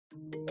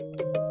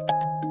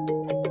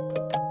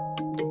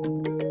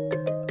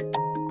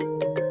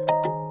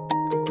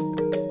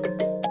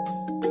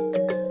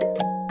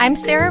I'm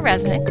Sarah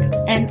Resnick.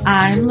 And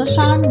I'm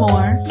LaShawn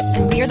Moore.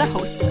 And we are the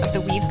hosts of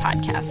the Weave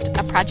Podcast,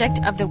 a project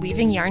of the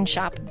weaving yarn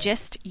shop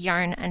Gist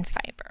Yarn and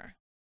Fiber.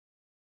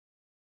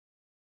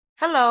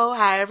 Hello,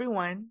 hi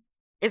everyone.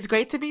 It's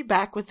great to be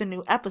back with a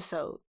new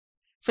episode.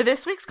 For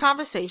this week's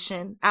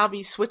conversation, I'll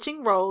be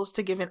switching roles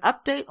to give an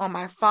update on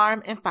my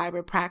farm and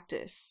fiber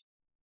practice.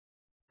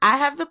 I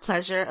have the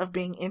pleasure of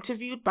being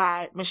interviewed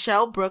by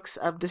Michelle Brooks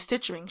of The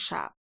Stitchering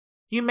Shop.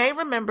 You may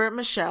remember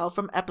Michelle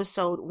from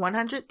episode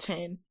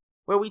 110,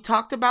 where we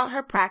talked about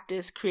her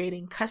practice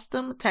creating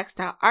custom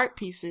textile art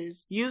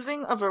pieces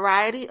using a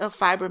variety of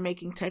fiber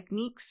making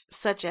techniques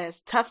such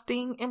as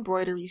tufting,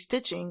 embroidery,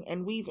 stitching,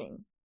 and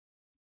weaving.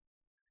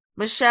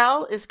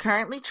 Michelle is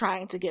currently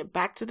trying to get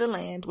back to the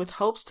land with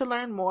hopes to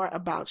learn more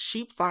about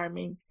sheep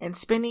farming and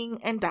spinning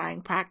and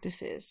dyeing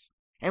practices.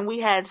 And we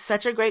had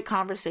such a great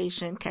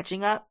conversation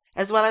catching up,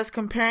 as well as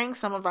comparing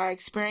some of our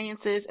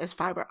experiences as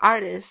fiber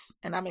artists,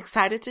 and I'm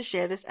excited to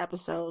share this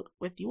episode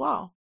with you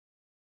all.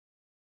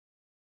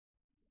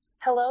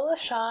 Hello,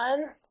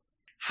 LaShawn.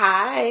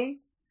 Hi.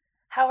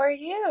 How are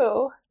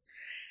you?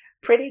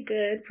 Pretty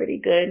good.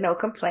 No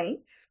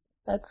complaints.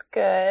 That's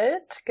good.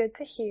 Good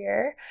to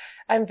hear.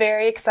 I'm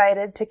very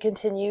excited to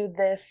continue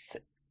this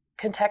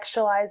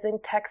contextualizing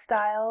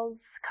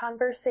textiles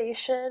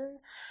conversation.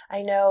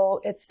 I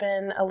know it's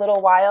been a little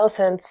while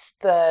since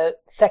the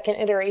second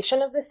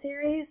iteration of the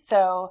series,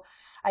 so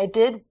I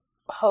did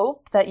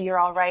hope that you're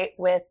all right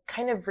with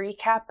kind of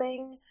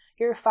recapping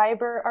your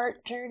fiber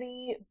art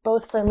journey,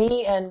 both for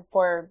me and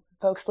for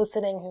folks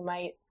listening who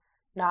might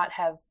not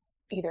have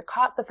either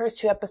caught the first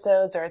two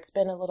episodes or it's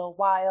been a little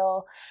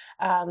while.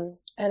 And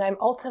I'm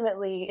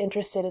ultimately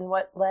interested in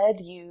what led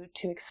you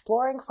to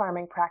exploring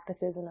farming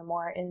practices in a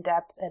more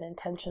in-depth and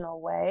intentional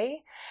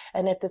way,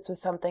 and if this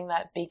was something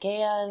that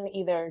began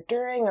either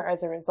during or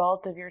as a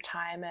result of your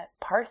time at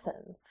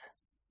Parsons.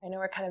 I know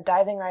we're kind of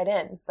diving right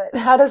in, but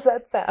how does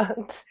that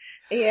sound?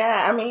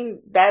 Yeah, I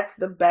mean, that's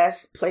the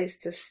best place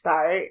to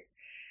start.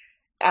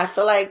 I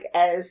feel like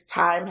as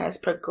time has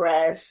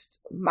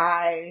progressed,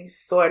 my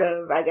sort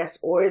of,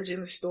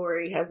 origin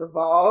story has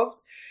evolved,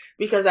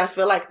 because I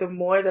feel like the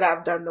more that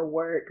I've done the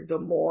work, the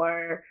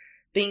more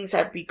things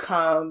have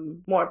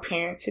become more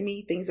apparent to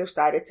me. Things have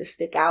started to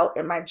stick out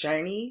in my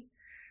journey.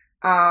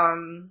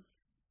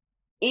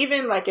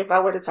 Even like if I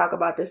were to talk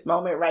about this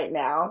moment right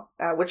now,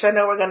 which I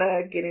know we're going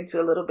to get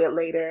into a little bit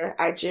later,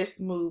 I just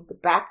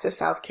moved back to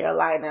South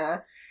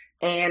Carolina.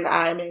 And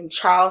I'm in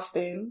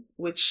Charleston,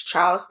 which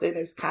Charleston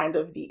is kind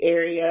of the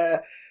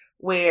area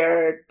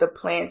where the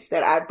plants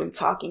that I've been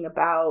talking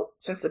about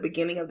since the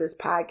beginning of this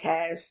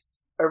podcast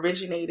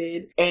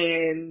originated,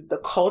 and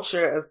the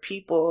culture of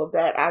people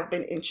that I've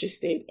been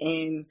interested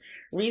in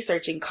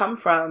researching come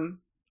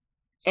from.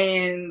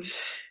 And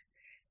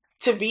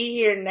to be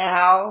here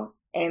now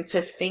and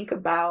to think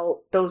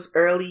about those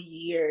early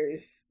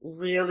years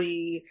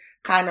really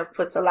kind of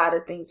puts a lot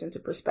of things into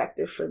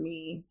perspective for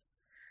me.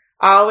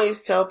 I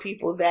always tell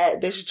people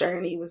that this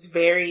journey was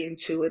very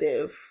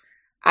intuitive.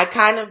 I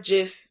kind of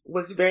just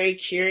was very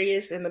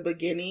curious in the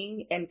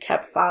beginning and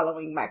kept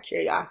following my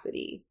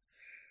curiosity.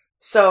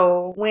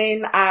 So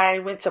when I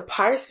went to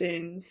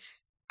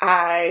Parsons,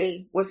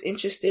 I was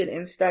interested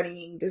in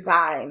studying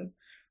design.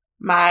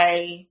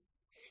 My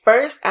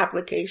first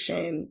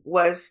application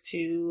was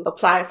to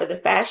apply for the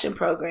fashion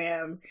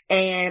program,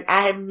 and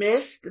I had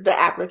missed the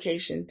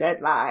application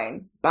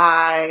deadline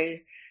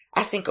by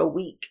I think a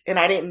week. And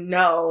I didn't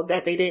know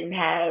that they didn't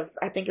have,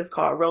 I think it's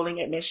called rolling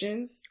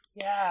admissions.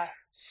 Yeah.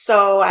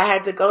 So I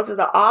had to go to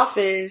the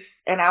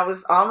office, and I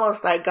was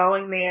almost like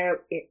going there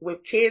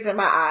with tears in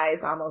my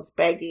eyes, almost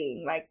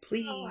begging, like,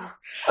 please.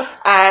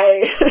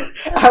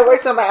 I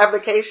worked on my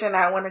application.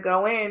 I want to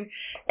go in,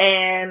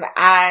 and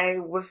I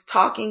was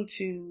talking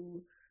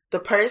to the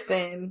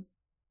person,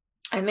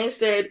 and they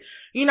said,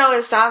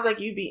 it sounds like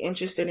you'd be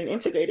interested in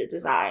integrated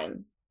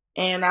design.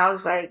 And I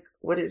was like,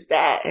 what is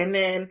that? And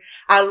then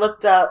I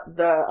looked up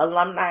the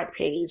alumni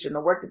page and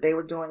the work that they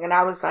were doing. And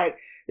I was like,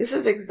 this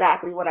is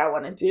exactly what I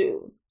want to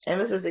do.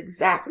 And this is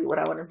exactly what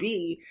I want to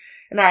be.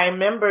 And I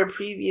remember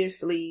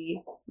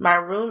previously my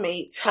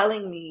roommate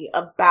telling me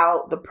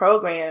about the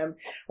program.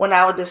 When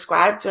I would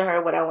describe to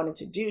her what I wanted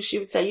to do, she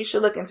would say, you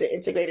should look into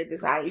integrated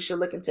design. You should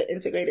look into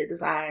integrated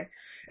design.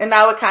 And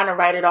I would kind of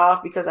write it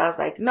off because I was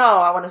like, no,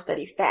 I want to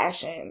study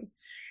fashion.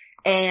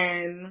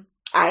 And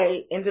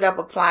I ended up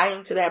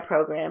applying to that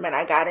program, and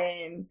I got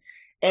in.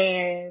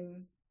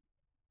 And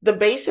the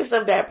basis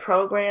of that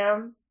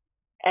program,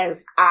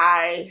 as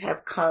I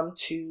have come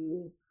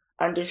to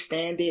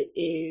understand it,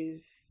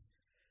 is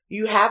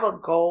you have a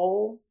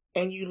goal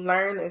and you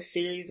learn a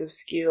series of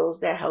skills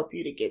that help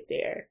you to get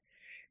there.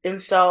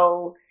 And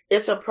so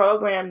it's a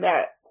program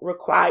that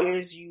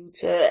requires you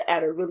to,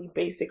 at a really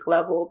basic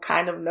level,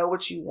 kind of know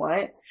what you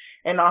want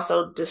and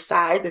also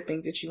decide the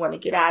things that you want to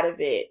get out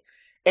of it.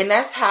 And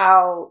that's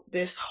how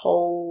this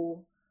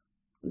whole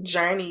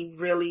journey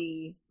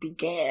really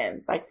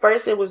began. Like,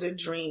 first it was a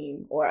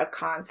dream or a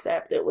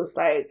concept. It was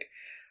like,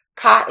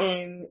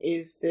 cotton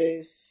is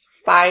this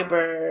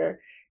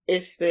fiber,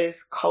 it's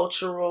this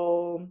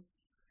cultural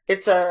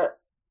it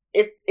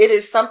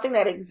is something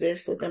that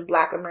exists within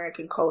Black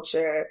American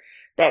culture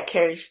that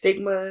carries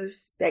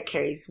stigmas, that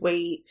carries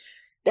weight,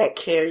 that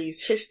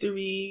carries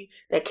history,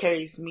 that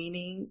carries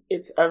meaning.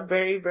 It's a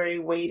very, very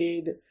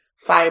weighted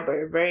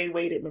fiber, very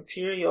weighted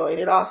material. And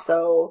it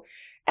also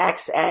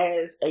acts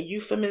as a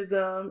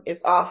euphemism.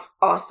 It's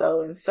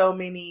also in so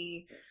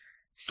many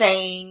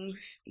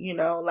sayings,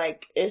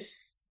 like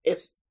it's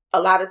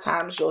a lot of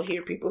times you'll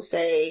hear people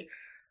say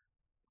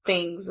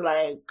things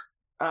like,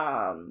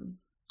 oh,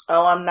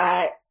 I'm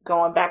not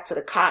going back to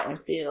the cotton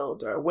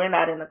field, or we're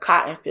not in the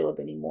cotton field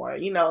anymore.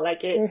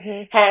 Like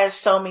it has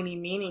so many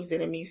meanings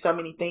and it means so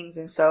many things.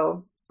 And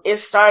so it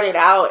started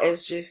out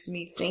as just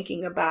me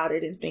thinking about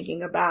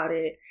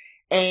it.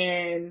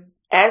 And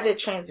as it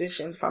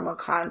transitioned from a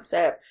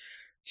concept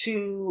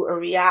to a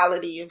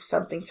reality of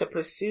something to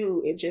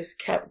pursue, it just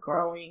kept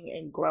growing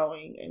and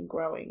growing and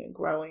growing and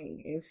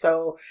growing. And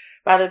so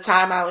by the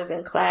time I was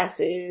in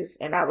classes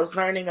and I was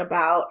learning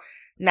about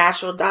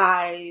natural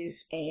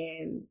dyes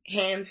and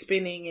hand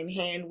spinning and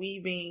hand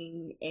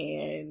weaving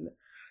and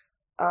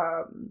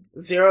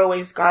zero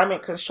waste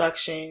garment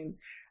construction,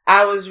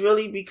 I was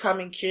really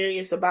becoming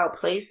curious about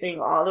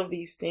placing all of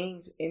these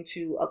things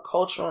into a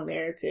cultural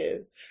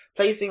narrative,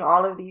 placing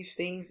all of these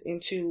things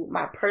into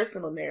my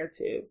personal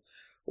narrative.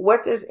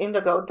 What does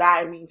indigo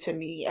dye mean to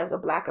me as a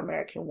Black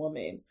American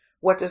woman?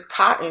 What does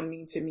cotton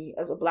mean to me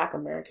as a Black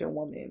American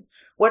woman?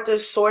 What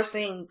does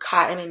sourcing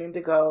cotton and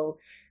indigo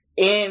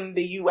in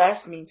the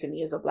U.S. mean to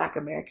me as a Black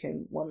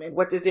American woman?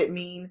 What does it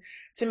mean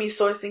to me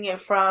sourcing it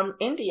from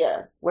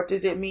India? What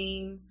does it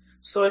mean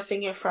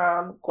sourcing it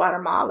from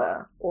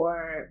Guatemala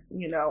or,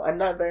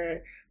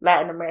 another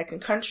Latin American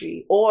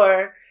country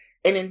or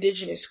an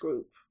indigenous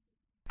group?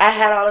 I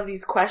had all of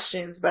these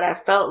questions, but I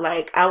felt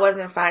like I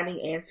wasn't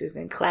finding answers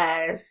in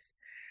class.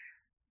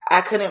 I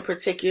couldn't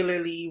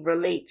particularly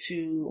relate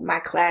to my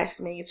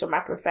classmates or my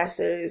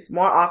professors.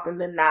 More often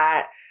than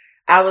not,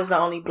 I was the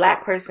only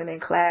Black person in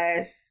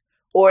class.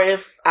 Or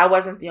if I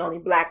wasn't the only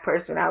Black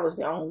person, I was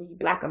the only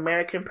Black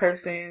American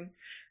person,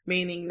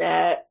 meaning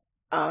that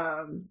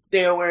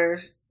there were,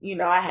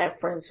 I had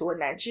friends who were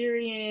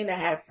Nigerian, I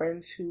had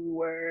friends who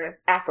were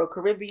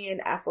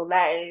Afro-Caribbean,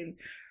 Afro-Latin,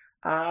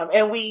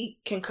 and we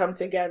can come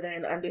together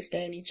and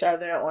understand each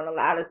other on a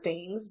lot of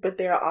things, but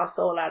there are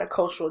also a lot of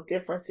cultural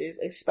differences,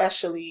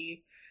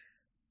 especially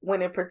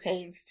when it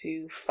pertains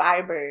to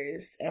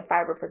fibers and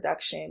fiber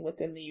production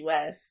within the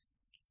U.S.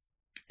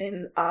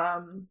 And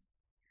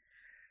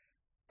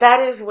that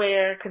is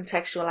where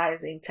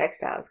contextualizing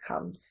textiles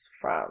comes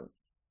from.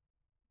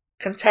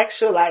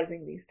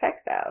 Contextualizing these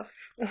textiles.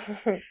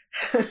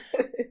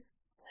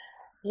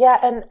 Yeah,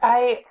 and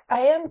I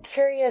am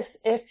curious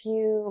if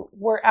you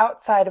were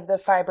outside of the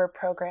fiber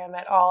program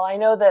at all. I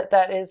know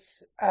that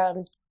is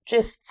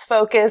GYST's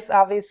focus,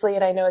 obviously,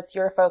 and I know it's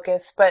your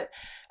focus, but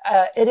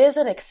it is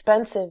an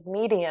expensive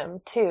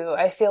medium too.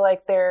 I feel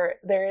like there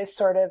is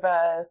sort of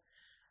a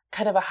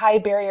kind of a high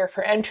barrier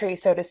for entry,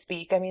 so to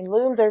speak. I mean,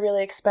 looms are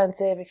really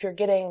expensive. If you're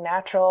getting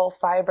natural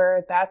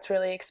fiber, that's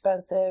really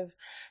expensive.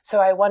 So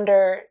I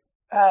wonder,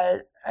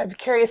 I'm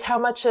curious how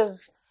much of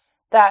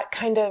that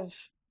kind of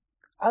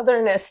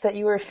otherness that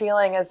you were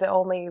feeling as the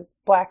only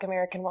Black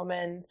American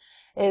woman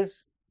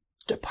is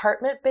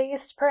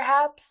department-based,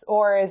 perhaps,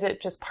 or is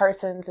it just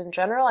Parsons in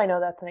general? I know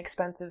that's an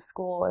expensive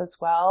school as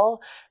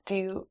well.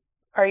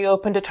 Are you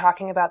open to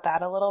talking about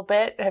that a little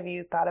bit? Have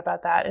you thought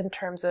about that in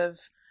terms of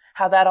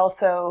how that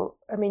also,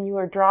 I mean, you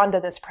were drawn to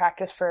this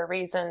practice for a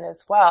reason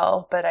as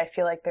well, but I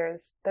feel like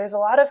there's a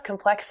lot of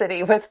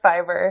complexity with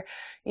fiber,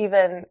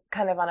 even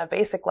kind of on a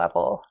basic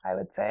level, I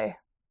would say.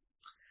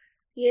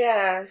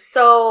 Yeah,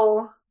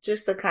 so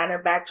just to kind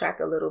of backtrack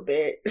a little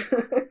bit,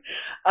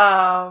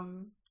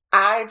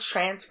 I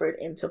transferred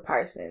into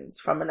Parsons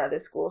from another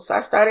school. So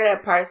I started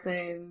at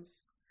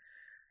Parsons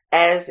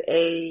as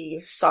a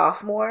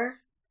sophomore.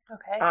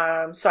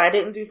 Okay. So I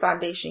didn't do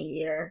foundation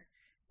year,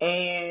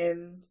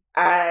 and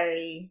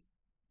I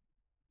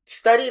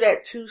studied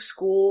at two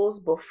schools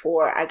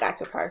before I got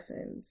to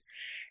Parsons.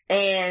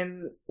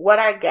 And what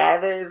I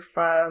gathered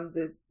from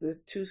the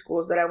two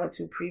schools that I went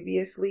to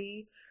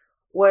previously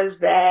was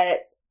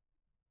that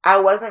I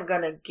wasn't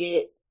going to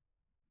get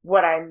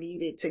what I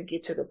needed to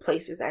get to the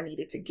places I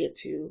needed to get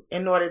to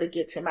in order to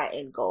get to my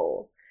end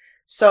goal.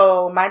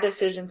 So my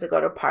decision to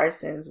go to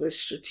Parsons was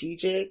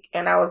strategic,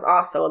 and I was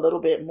also a little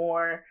bit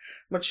more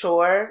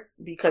mature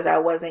because I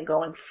wasn't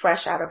going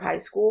fresh out of high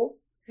school.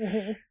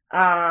 Mm-hmm.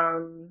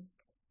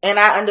 And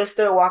I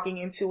understood walking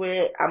into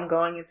it, I'm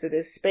going into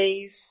this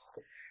space.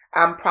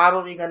 I'm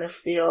probably going to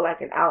feel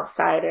like an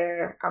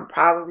outsider. I'm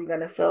probably going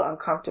to feel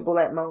uncomfortable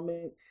at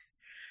moments.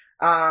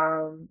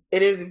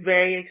 It is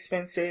very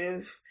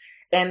expensive.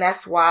 And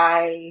that's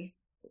why,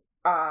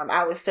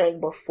 I was saying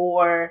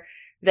before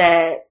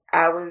that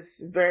I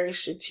was very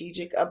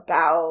strategic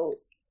about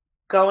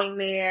going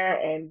there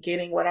and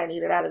getting what I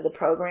needed out of the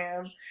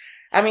program.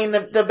 I mean,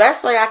 the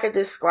best way I could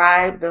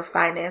describe the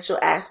financial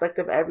aspect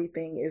of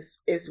everything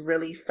is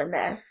really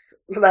finesse.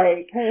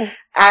 Like,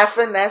 I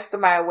finessed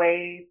my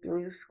way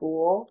through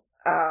school.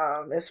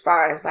 as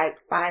far as like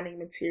finding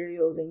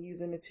materials and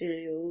using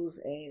materials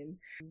and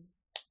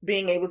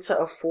being able to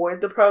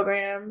afford the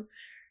program.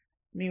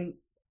 I mean,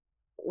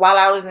 while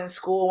I was in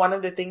school, one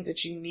of the things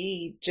that you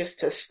need just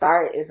to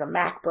start is a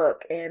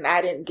MacBook. And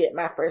I didn't get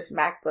my first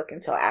MacBook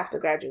until after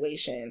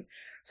graduation.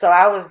 So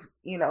I was,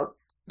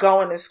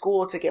 going to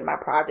school to get my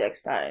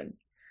projects done.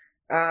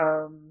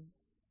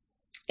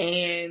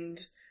 And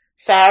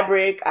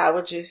fabric, I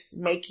would just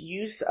make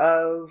use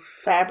of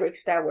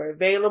fabrics that were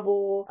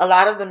available. A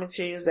lot of the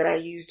materials that I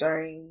used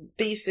during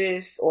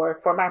thesis or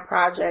for my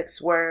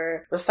projects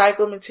were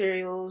recycled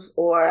materials,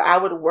 or I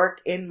would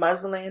work in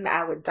muslin.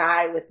 I would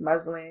dye with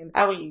muslin.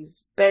 I would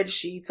use bed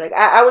sheets. Like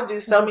I would do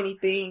so many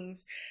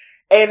things.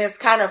 And it's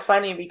kind of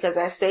funny because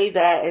I say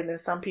that and then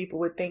some people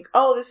would think,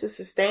 oh, this is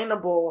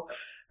sustainable.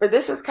 But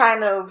this is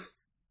kind of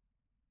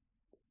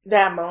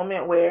that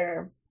moment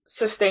where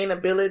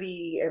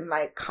sustainability and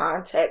like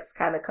context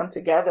kind of come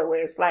together,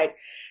 where it's like,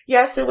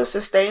 yes, it was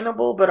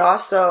sustainable, but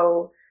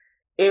also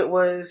it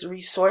was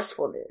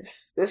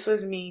resourcefulness. This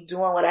was me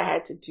doing what I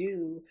had to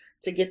do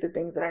to get the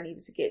things that I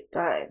needed to get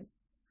done.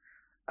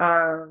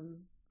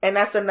 And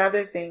that's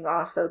another thing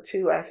also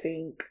too, I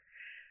think,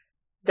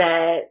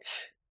 that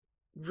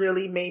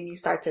really made me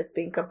start to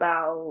think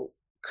about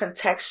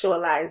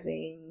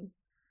contextualizing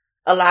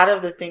a lot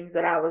of the things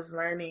that I was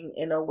learning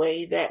in a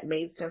way that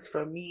made sense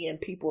for me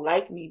and people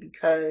like me,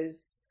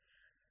 because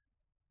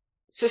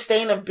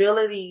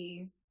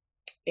sustainability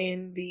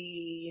in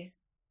the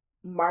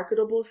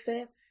marketable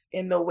sense,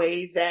 in the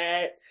way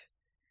that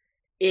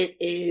it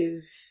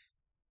is,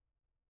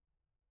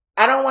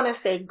 I don't want to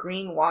say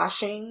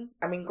greenwashing.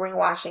 I mean,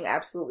 greenwashing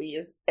absolutely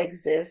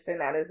exists,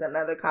 and that is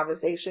another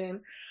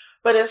conversation.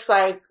 But it's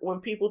like when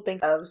people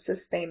think of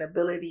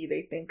sustainability,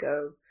 they think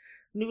of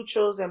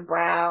neutrals and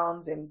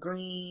browns and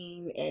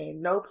green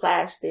and no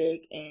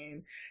plastic,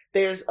 and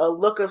there's a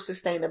look of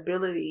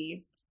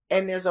sustainability,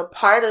 and there's a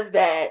part of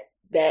that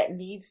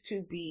needs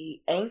to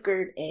be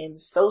anchored in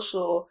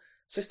social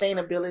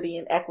sustainability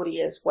and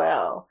equity as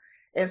well.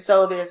 And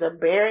so there's a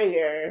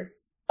barrier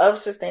of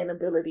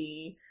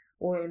sustainability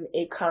when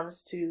it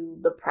comes to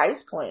the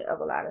price point of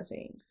a lot of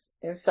things.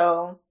 And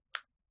so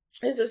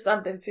this is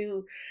something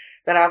too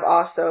that I've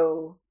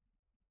also,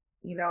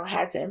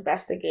 had to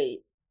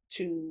investigate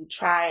to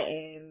try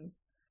and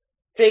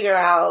figure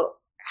out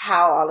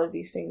how all of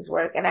these things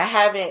work. And I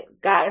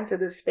haven't gotten to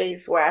the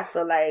space where I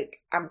feel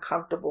like I'm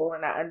comfortable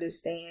and I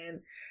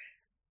understand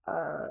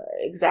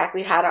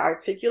exactly how to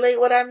articulate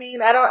what I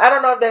mean. I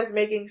don't know if that's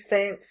making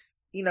sense,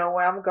 where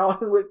I'm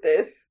going with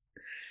this.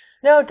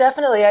 No,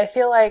 definitely. I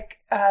feel like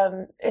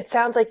it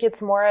sounds like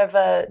it's more of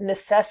a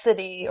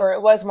necessity, or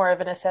it was more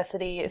of a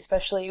necessity,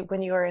 especially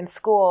when you were in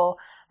school,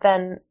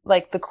 than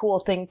like the cool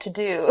thing to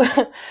do.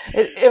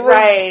 it was,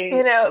 right.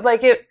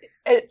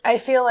 I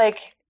feel like,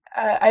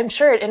 I'm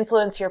sure it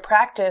influenced your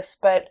practice,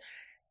 but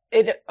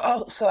it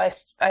also,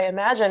 I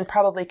imagine,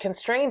 probably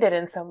constrained it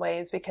in some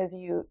ways, because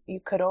you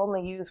could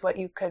only use what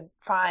you could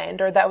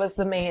find, or that was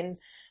the main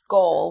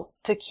goal,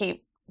 to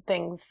keep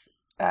things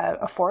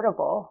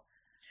affordable.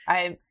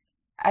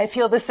 I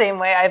feel the same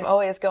way. I'm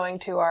always going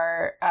to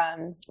our,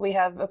 we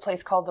have a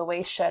place called the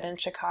Waste Shed in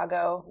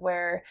Chicago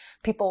where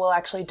people will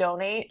actually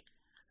donate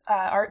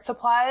art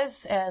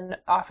supplies, and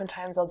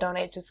oftentimes they'll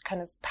donate just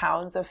kind of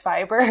pounds of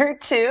fiber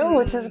too,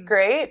 which is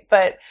great.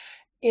 But,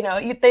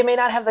 they may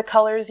not have the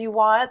colors you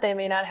want. They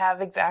may not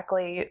have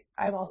exactly,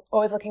 I'm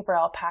always looking for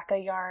alpaca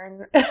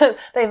yarn.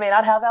 They may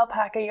not have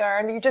alpaca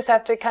yarn. You just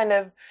have to kind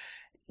of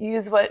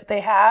use what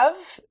they have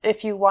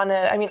if you want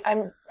to.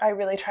 I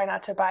really try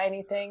not to buy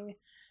anything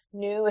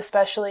new,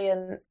 especially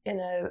in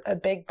a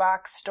big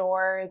box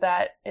store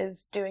that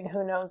is doing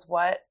who knows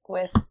what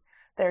with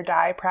their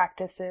dye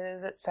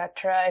practices,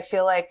 etc. I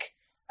feel like,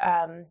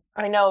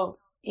 I know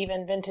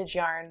even vintage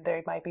yarn,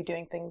 they might be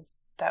doing things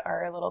that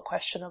are a little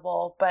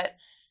questionable, but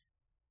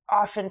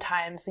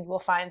oftentimes you will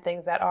find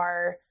things that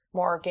are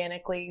more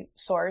organically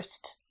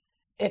sourced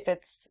if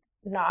it's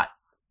not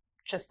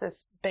just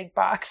this big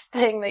box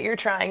thing that you're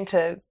trying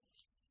to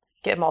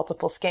get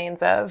multiple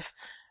skeins of.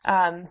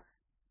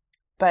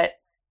 But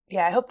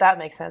yeah, I hope that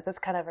makes sense. It's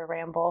kind of a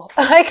ramble.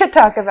 I could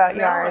talk about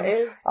yarn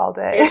all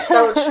day. It's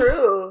so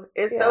true.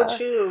 It's so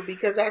true,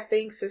 because I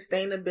think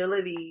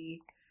sustainability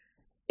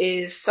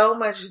is so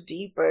much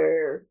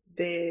deeper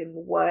than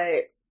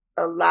what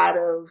a lot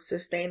of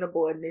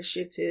sustainable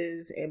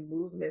initiatives and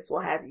movements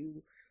will have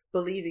you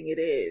believing it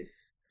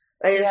is.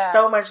 Like, it's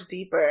so much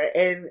deeper.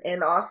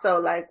 And also,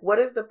 like, what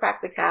is the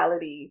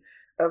practicality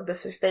of the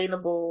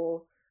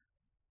sustainability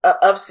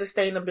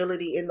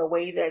in the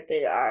way that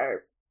they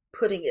are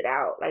putting it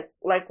out?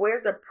 Like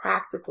where's the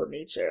practical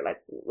nature?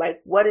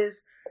 Like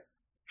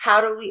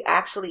how do we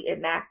actually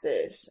enact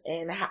this?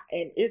 And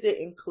is it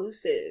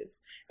inclusive?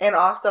 And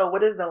also,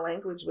 what is the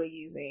language we're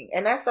using?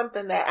 And that's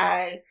something that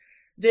I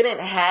didn't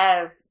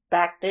have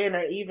back then,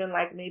 or even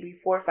like maybe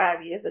 4 or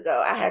 5 years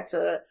ago. I had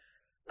to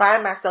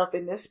find myself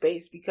in this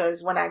space,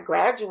 because when I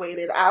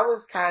graduated, I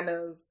was kind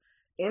of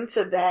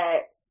into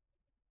that,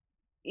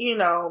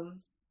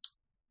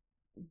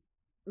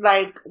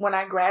 like when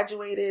I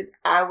graduated,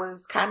 I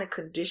was kind of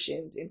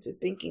conditioned into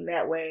thinking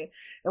that way.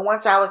 And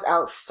once I was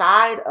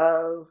outside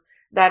of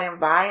that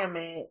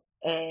environment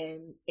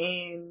and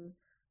in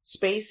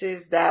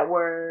spaces that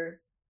were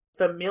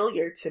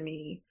familiar to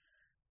me,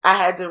 I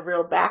had to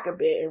reel back a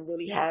bit and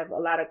really have a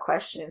lot of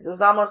questions. It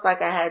was almost like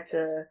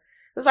it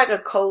was like a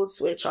code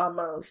switch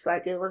almost.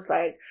 Like it was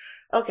like,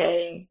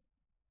 okay,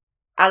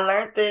 I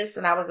learned this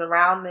and I was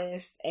around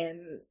this,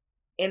 and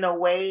in a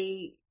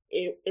way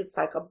it's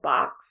like a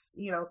box,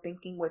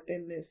 thinking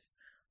within this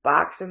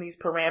box and these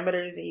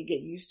parameters, and you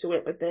get used to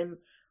it. But then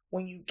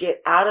when you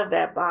get out of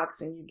that box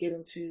and you get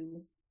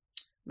into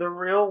the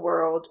real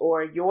world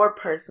or your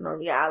personal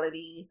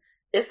reality,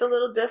 it's a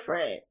little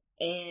different.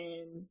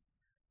 And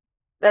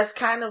that's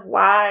kind of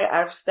why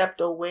I've stepped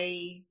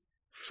away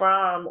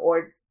from,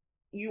 or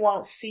you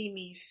won't see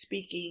me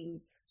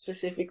speaking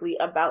specifically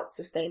about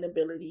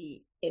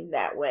sustainability in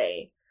that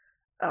way.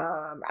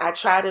 I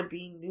try to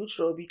be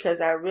neutral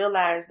because I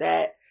realize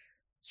that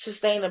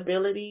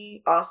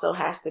sustainability also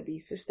has to be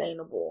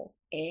sustainable.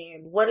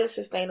 And what is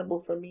sustainable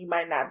for me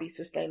might not be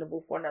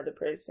sustainable for another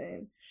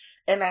person.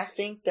 And I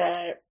think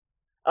that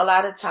a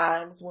lot of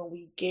times when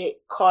we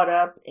get caught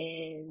up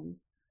in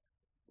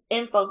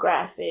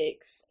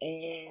infographics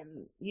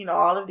and,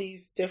 all of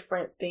these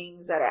different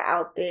things that are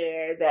out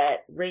there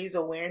that raise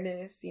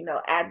awareness,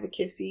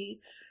 advocacy,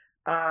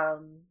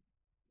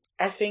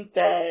 I think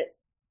that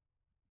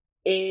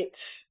it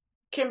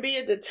can be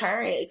a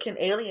deterrent. It can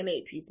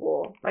alienate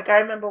people. Like I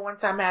remember one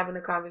time having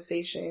a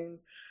conversation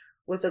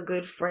with a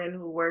good friend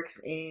who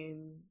works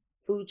in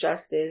food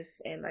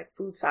justice and like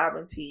food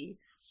sovereignty.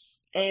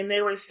 And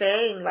they were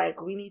saying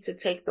like, we need to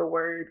take the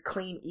word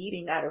clean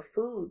eating out of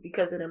food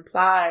because it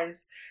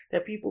implies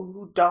that people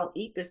who don't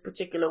eat this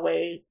particular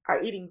way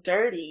are eating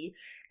dirty,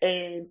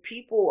 and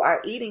people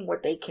are eating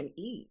what they can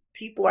eat.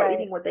 People are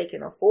eating what they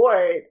can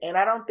afford. And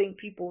I don't think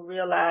people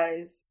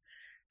realize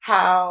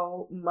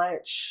how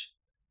much,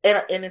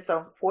 and it's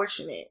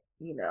unfortunate,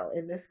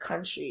 in this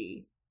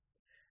country,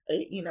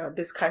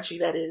 this country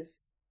that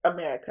is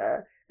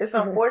America, it's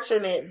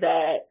unfortunate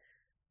that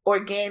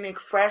organic,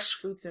 fresh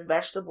fruits and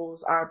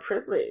vegetables are a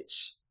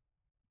privilege.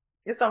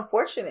 It's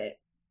unfortunate.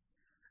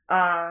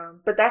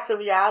 But that's a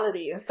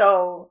reality. And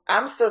so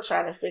I'm still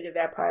trying to figure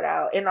that part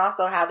out, and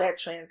also how that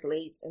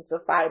translates into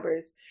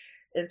fibers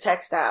and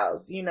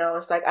textiles.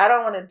 It's like, I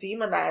don't want to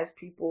demonize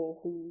people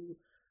who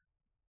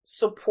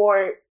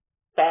support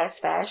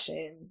fast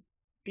fashion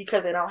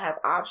because they don't have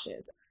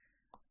options.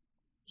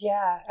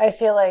 Yeah, I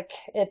feel like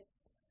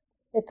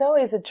it's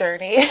always a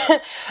journey.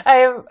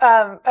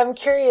 I'm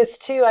curious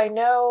too. I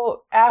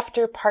know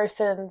after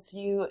Parsons,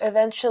 you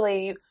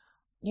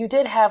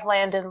did have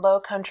land in Low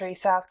Country,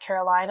 South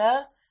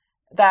Carolina.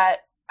 That,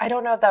 I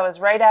don't know if that was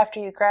right after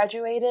you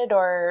graduated,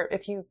 or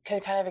if you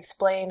could kind of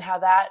explain how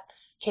that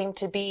came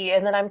to be.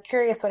 And then I'm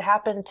curious what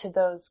happened to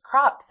those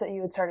crops that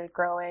you had started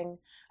growing.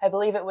 I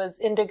believe it was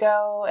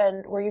indigo,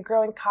 and were you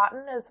growing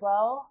cotton as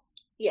well?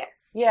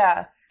 Yes.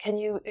 Yeah. Can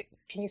you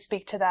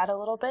speak to that a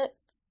little bit?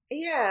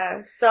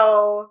 Yeah.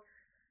 So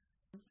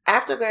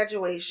after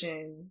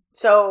graduation,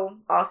 so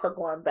also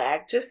going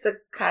back just to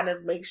kind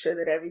of make sure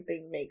that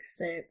everything makes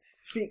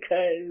sense,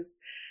 because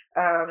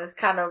it's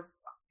kind of,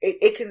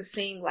 it can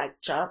seem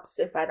like jumps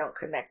if I don't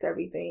connect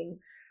everything.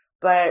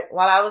 But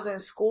while I was in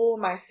school,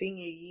 my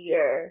senior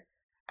year,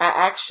 I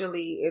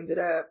actually ended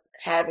up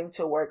having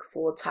to work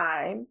full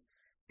time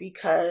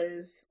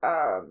because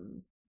I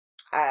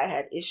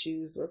had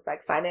issues with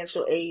like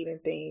financial aid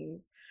and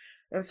things.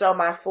 And so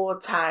my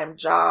full-time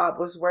job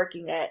was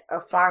working at a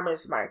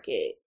farmer's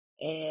market.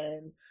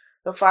 And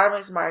the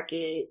farmer's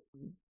market,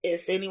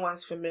 if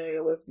anyone's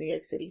familiar with New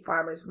York City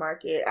farmer's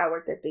market, I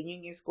worked at the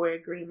Union Square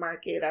Green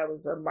Market. I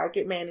was a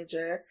market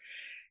manager,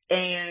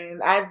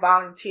 and I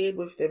volunteered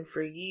with them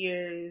for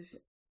years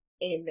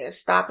in their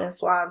Stop and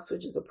Swaps,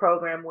 which is a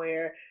program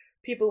where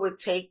people would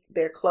take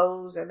their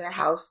clothes and their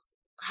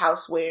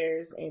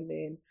housewares and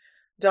then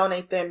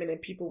donate them, and then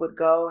people would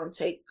go and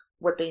take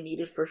what they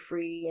needed for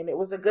free. And it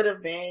was a good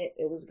event.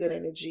 It was good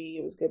energy.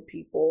 It was good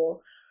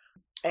people.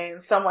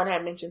 And someone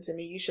had mentioned to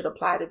me, you should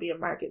apply to be a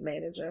market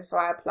manager. So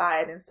I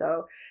applied. And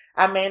so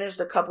I managed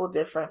a couple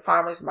different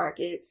farmers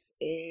markets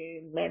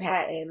in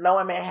Manhattan,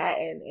 Lower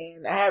Manhattan,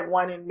 and I had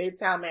one in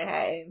Midtown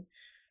Manhattan.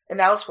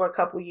 And that was for a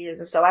couple years.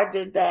 And so I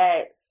did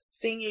that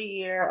senior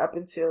year up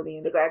until the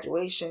end of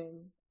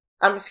graduation.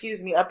 Up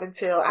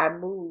until I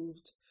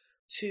moved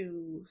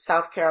to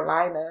South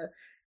Carolina.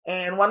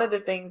 And one of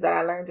the things that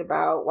I learned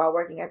about while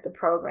working at the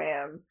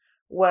program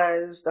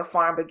was the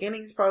Farm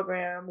Beginnings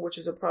program, which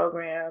is a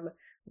program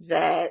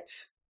that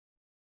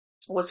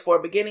was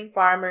for beginning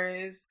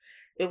farmers.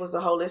 It was a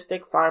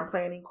holistic farm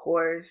planning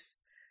course.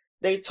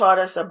 They taught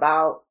us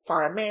about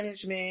farm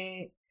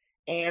management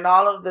and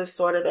all of the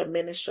sort of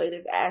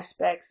administrative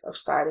aspects of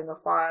starting a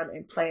farm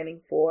and planning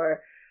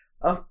for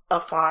a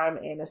farm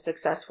and a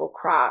successful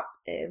crop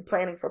and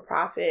planning for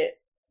profit.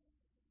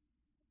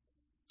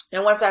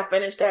 And once I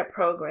finished that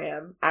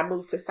program, I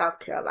moved to South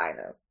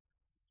Carolina.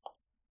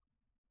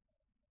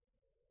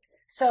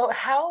 So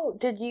how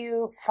did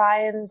you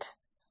find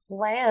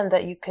land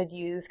that you could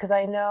use? Because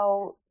I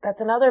know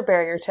that's another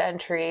barrier to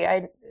entry.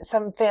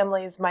 Some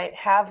families might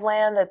have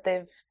land that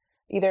they've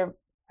either,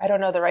 I don't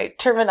know the right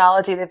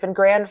terminology, they've been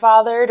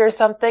grandfathered or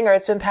something, or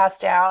it's been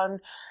passed down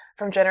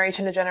from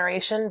generation to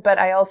generation. But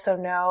I also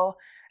know,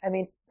 I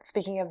mean,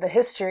 speaking of the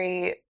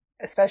history,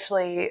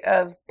 especially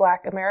of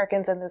Black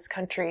Americans in this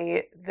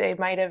country, they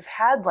might have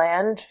had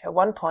land at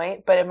one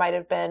point, but it might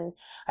have been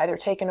either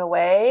taken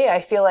away.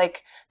 I feel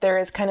like there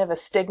is kind of a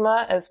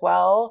stigma as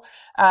well.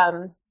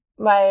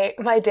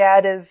 My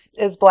dad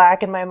is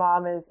Black and my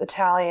mom is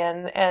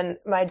Italian, and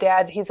my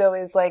dad, he's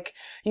always like,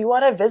 you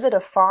want to visit a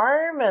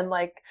farm and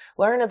like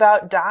learn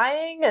about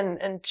dyeing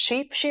and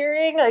sheep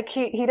shearing? Like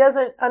he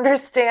doesn't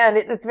understand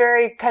it. It's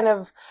very kind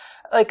of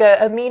like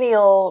a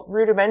menial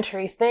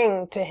rudimentary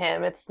thing to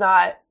him.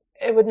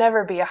 It would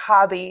never be a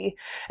hobby.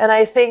 And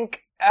I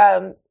think,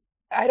 I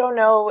don't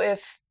know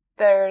if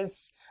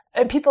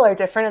and people are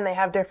different and they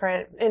have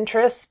different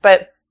interests,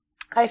 but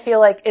I feel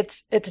like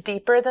it's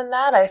deeper than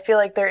that. I feel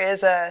like there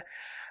is a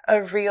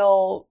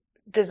real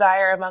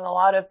desire among a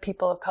lot of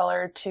people of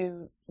color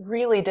to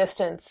really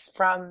distance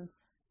from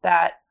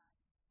that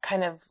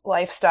kind of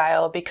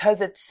lifestyle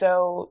because it's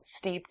so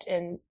steeped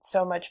in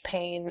so much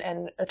pain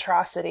and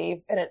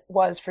atrocity, and it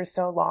was for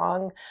so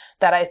long,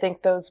 that I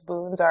think those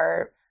wounds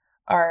are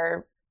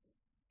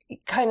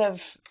kind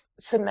of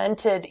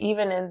cemented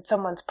even in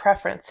someone's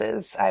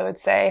preferences, I would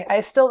say.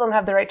 I still don't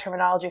have the right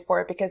terminology for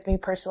it because me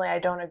personally, I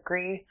don't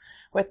agree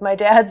with my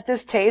dad's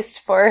distaste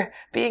for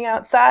being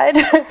outside.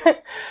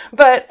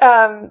 But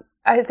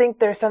I think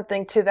there's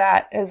something to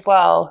that as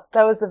well.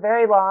 That was a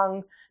very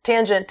long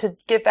tangent to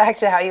get back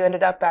to how you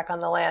ended up back on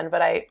the land,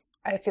 but I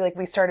feel like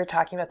we started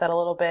talking about that a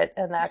little bit,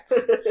 and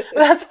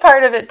that's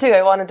part of it too.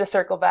 I wanted to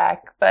circle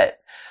back, but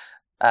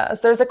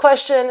there's a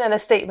question and a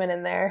statement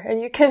in there,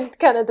 and you can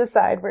kind of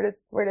decide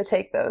where to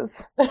take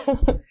those.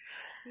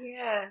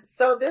 Yeah,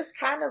 so this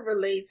kind of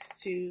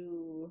relates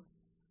to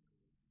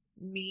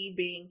me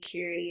being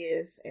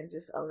curious and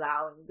just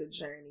allowing the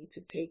journey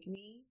to take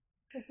me.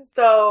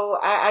 So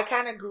I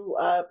kind of grew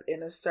up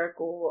in a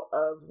circle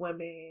of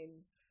women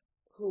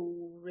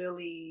who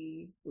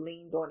really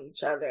leaned on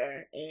each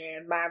other.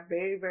 And my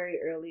very, very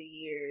early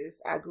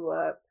years, I grew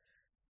up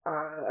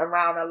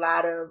around a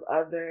lot of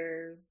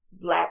other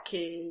Black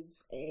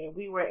kids, and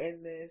we were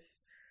in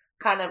this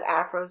kind of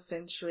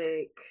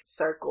Afrocentric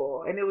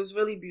circle, and it was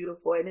really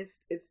beautiful, and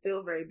it's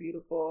still very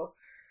beautiful.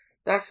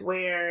 That's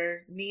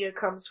where Nia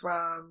comes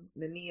from,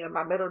 the Nia,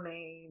 my middle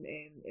name,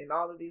 and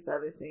all of these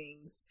other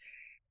things.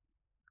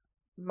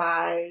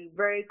 My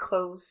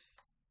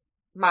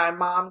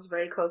mom's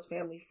very close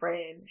family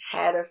friend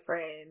had a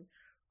friend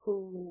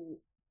who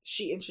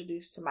she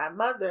introduced to my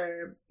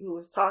mother, who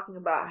was talking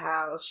about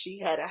how she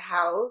had a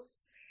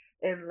house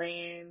and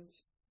land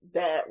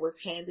that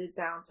was handed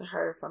down to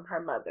her from her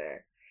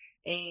mother.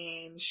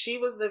 And she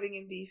was living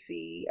in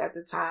DC at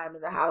the time,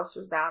 and the house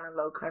was down in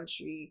Low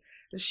Country.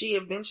 And she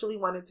eventually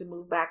wanted to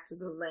move back to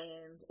the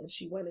land, and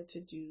she wanted to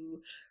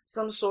do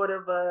some sort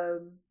of a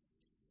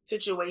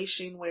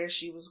situation where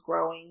she was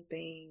growing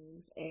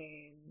things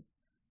and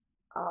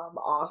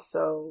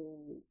also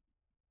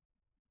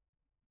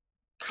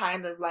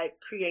kind of like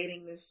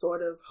creating this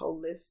sort of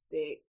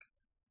holistic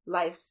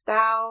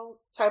lifestyle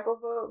type of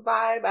a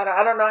vibe.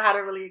 I don't know how to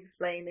really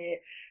explain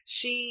it.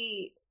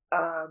 She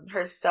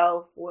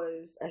herself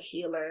was a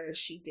healer.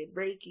 She did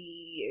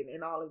Reiki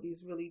and all of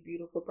these really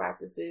beautiful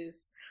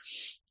practices.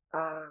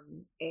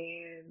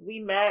 And we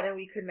met and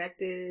we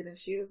connected, and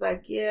she was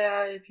like,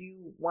 yeah, if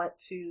you want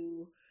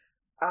to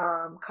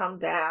come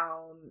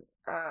down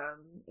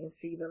and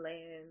see the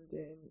land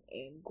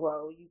and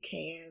grow, you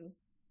can.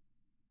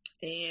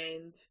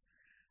 And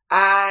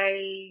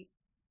I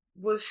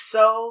was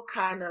so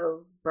kind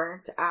of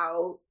burnt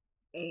out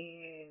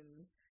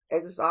and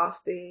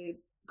exhausted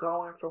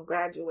going from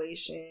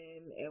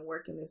graduation and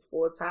working this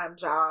full-time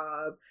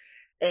job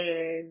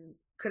and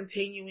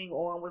continuing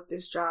on with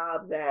this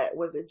job that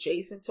was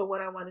adjacent to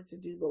what I wanted to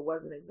do but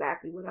wasn't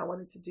exactly what I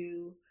wanted to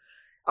do.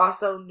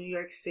 Also, New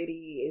York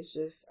City is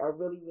just a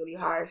really, really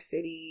hard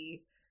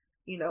city,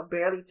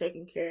 barely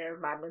taking care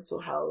of my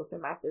mental health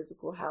and my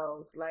physical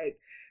health, like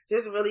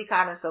just really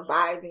kind of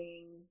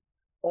surviving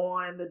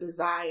on the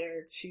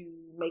desire to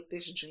make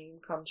this dream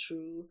come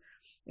true.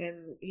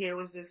 And here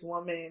was this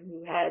woman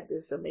who had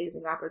this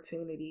amazing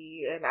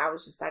opportunity, and I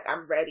was just like,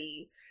 I'm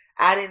ready.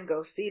 I didn't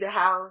go see the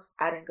house.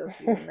 I didn't go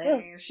see the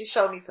land. She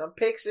showed me some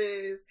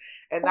pictures,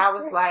 and I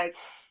was like,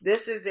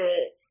 this is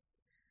it.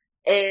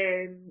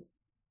 And,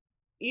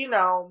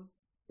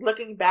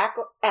 looking back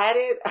at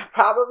it, I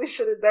probably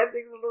should have done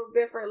things a little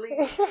differently.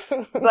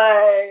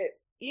 But,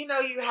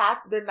 you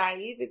have, the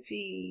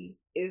naivety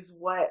is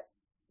what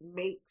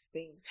makes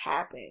things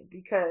happen,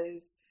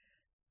 because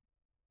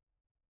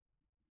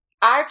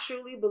I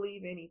truly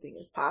believe anything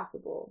is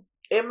possible.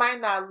 It might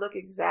not look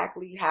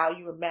exactly how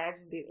you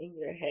imagined it in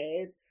your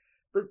head,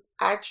 but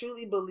I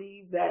truly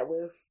believe that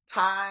with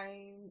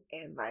time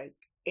and like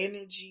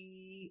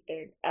energy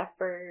and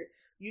effort,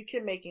 you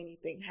can make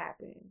anything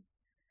happen.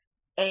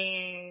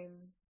 And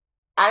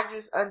I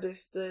just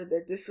understood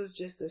that this was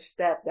just a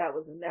step that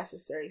was a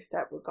necessary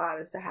step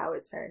regardless of how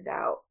it turned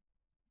out.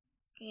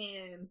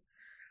 And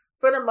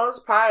for the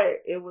most part,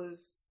 it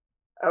was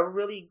a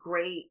really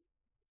great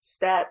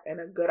step and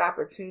a good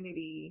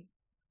opportunity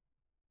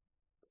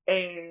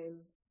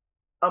and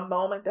a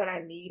moment that I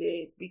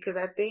needed, because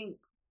I think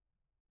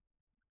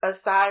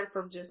aside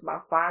from just my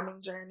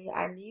farming journey,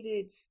 I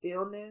needed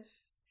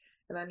stillness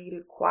and I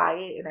needed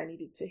quiet and I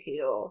needed to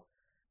heal.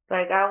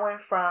 Like, I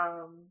went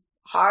from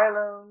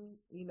Harlem,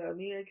 New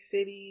York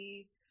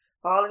City,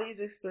 all of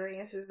these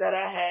experiences that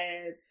I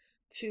had,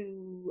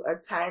 to a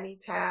tiny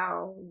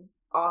town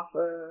off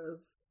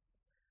of,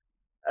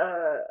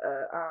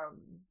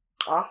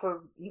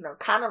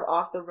 kind of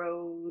off the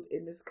road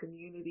in this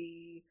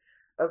community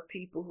of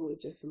people who were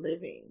just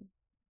living.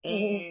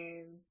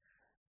 And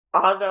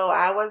although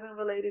I wasn't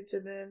related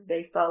to them,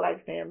 they felt like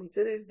family.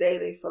 To this day,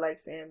 they feel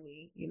like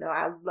family.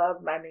 I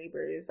love my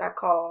neighbors. I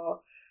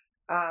call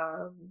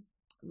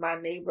my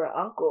neighbor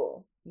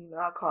Uncle.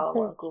 I call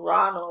him Uncle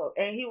Ronald.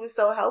 And he was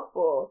so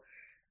helpful.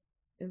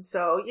 And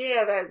so,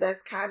 yeah,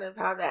 that's kind of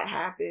how that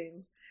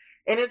happened.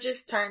 And it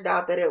just turned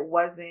out that it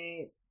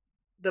wasn't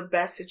the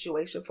best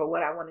situation for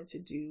what I wanted to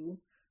do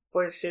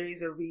for a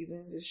series of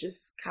reasons. It's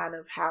just kind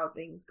of how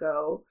things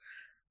go.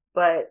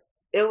 But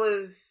it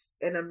was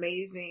an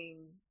amazing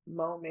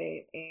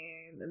moment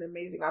and an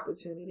amazing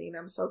opportunity. And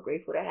I'm so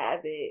grateful to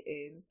have it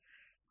and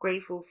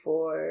grateful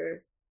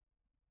for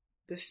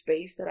the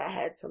space that I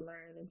had to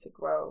learn and to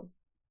grow.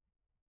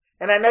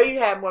 And I know you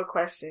have more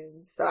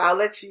questions, so I'll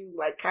let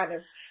you kind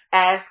of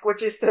ask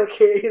what you're still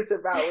curious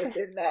about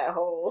within that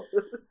whole.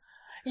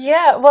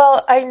 Yeah,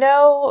 well, I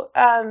know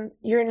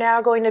you're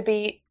now going to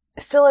be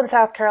still in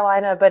South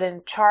Carolina, but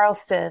in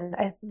Charleston.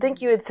 I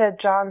think you had said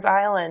Johns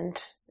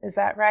Island. Is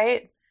that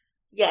right?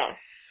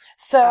 Yes.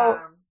 So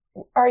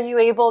are you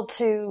able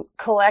to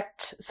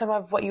collect some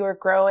of what you were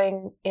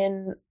growing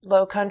in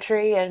Low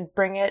Country and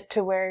bring it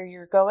to where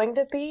you're going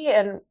to be?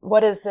 And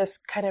what is this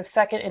kind of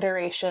second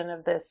iteration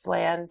of this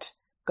land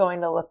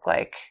going to look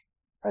like?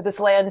 Or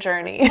this land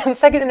journey,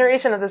 second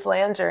iteration of this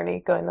land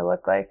journey going to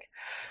look like?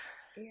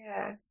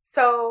 Yeah.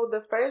 So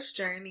the first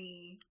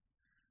journey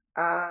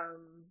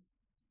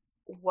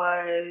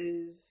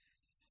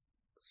was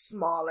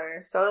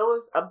smaller. So it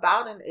was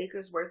about an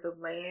acre's worth of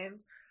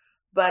land,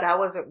 but I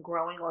wasn't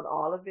growing on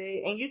all of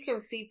it. And you can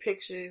see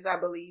pictures, I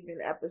believe, in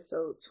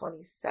episode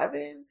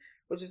 27,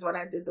 which is when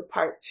I did the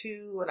part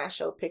 2, when I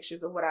showed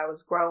pictures of what I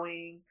was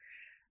growing.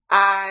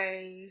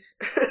 I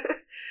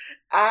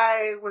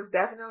was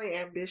definitely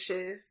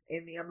ambitious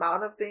in the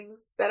amount of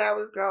things that I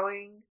was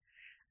growing.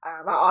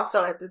 I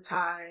also, at the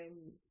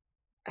time,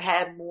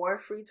 had more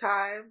free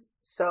time,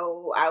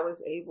 so I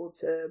was able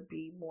to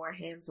be more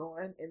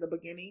hands-on in the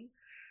beginning.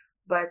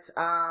 But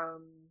I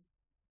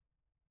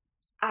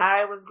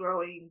was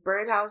growing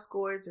birdhouse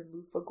gourds and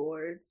loofah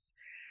gourds.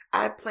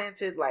 I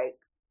planted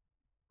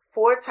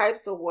 4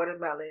 types of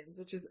watermelons,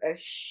 which is a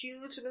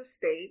huge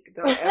mistake.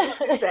 Don't ever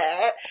do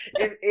that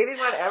if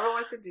anyone ever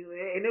wants to do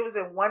it. And it was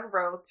in one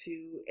row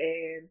too,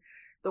 and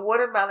the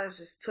watermelons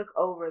just took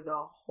over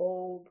the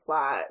whole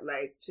plot.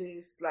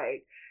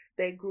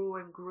 They grew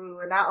and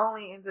grew, and I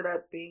only ended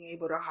up being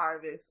able to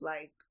harvest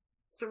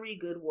 3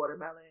 good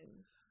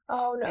watermelons.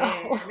 Oh no!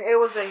 And it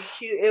was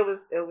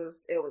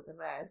a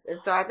mess. And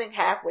so I think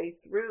halfway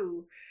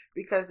through,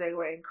 because they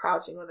were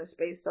encroaching on the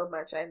space so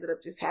much, I ended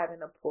up just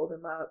having to pull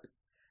them up.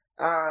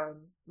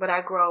 But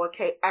I grew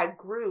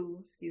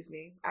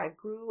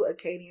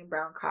Acadian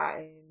brown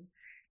cotton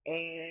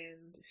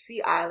and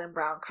Sea Island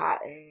brown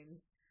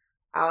cotton.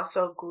 I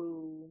also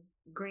grew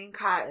green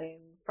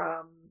cotton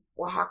from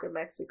Oaxaca,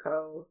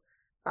 Mexico.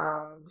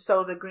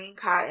 So the green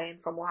cotton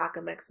from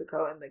Oaxaca,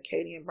 Mexico and the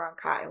Acadian brown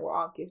cotton were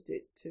all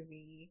gifted to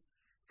me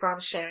from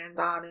Sharon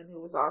Donnan,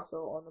 who was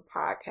also on the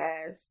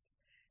podcast.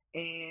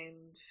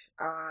 And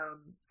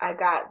I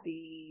got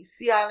the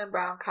Sea Island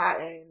brown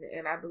cotton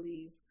and I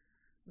believe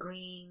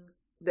green,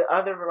 the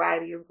other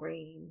variety of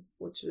green,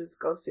 which was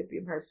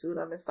Gossypium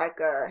hirsutum. It's like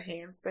a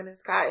hand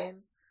spinner's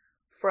cotton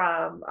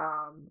from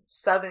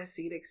Southern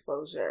Seed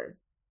Exposure.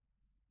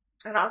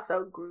 And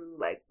also grew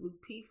blue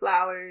pea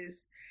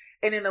flowers.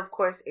 And then, of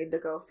course,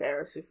 indigo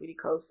Ferus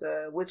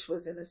sulfuricosa, which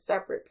was in a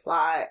separate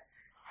plot,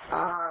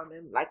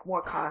 and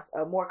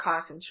a more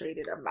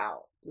concentrated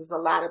amount. There's a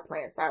lot of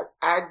plants.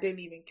 I didn't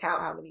even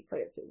count how many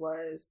plants it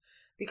was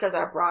because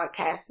I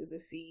broadcasted the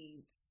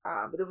seeds,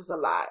 but it was a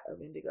lot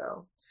of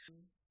indigo.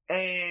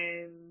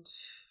 And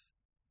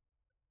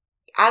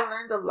I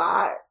learned a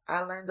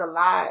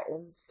lot.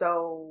 And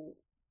so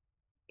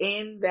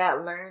in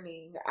that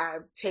learning,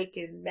 I've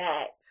taken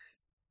that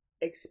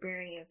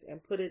experience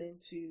and put it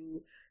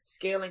into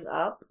scaling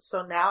up.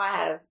 So now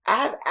I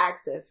have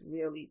access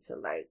really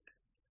to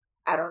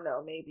I don't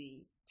know,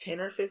 maybe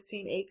 10 or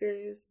 15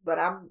 acres, but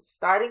I'm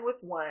starting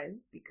with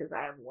 1 because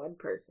I am one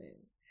person.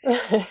 And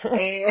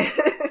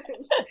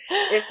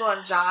it's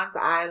on Johns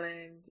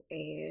Island,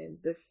 and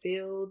the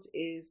field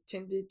is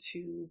tended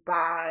to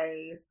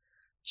by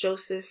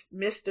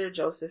Mr.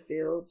 Joseph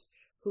Fields,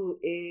 who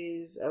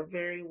is a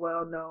very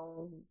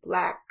well-known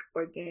Black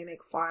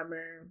organic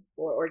farmer,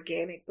 or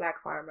organic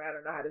Black farmer. I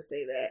don't know how to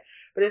say that,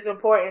 but it's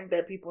important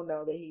that people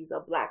know that he's a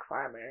Black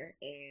farmer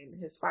and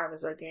his farm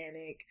is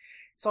organic.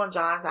 It's on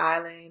Johns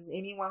Island.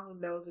 Anyone who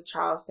knows the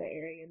Charleston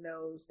area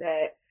knows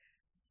that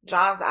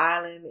Johns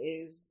Island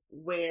is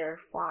where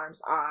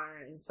farms are,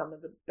 and some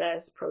of the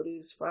best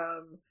produce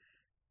from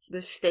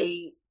the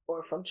state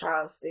or from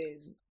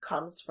Charleston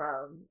comes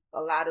from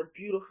a lot of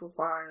beautiful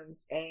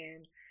farms.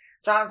 And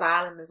Johns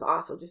Island is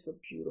also just a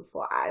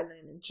beautiful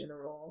island in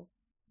general.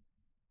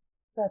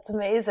 That's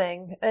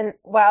amazing. And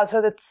wow,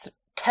 so that's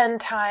 10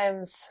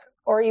 times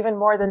or even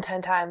more than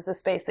 10 times the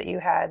space that you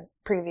had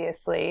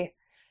previously.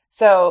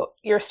 So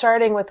you're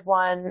starting with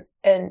one,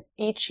 and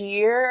each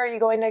year are you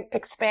going to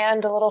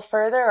expand a little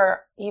further,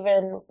 or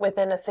even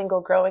within a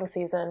single growing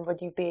season, would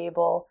you be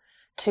able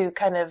to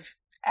kind of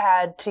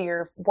add to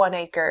your 1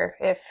 acre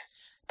if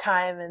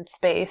time and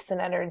space and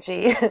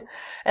energy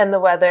and the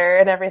weather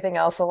and everything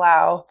else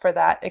allow for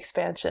that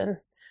expansion?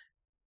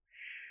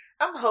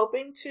 I'm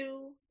hoping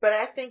to, but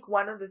I think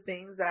one of the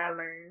things that I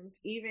learned,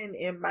 even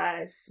in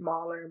my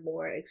smaller,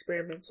 more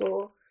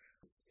experimental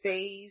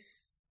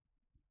phase,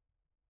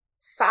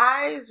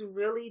 size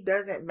really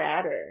doesn't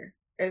matter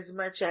as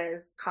much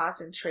as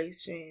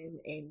concentration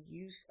and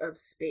use of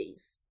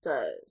space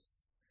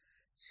does.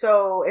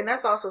 So, and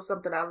that's also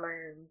something I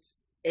learned,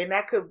 and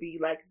that could be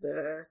like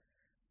the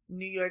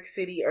New York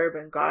City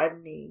urban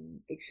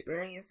gardening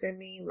experience in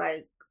me.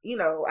 Like,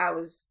 I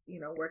was,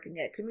 working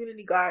at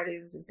community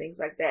gardens and things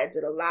like that.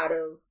 I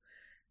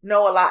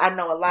know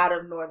a lot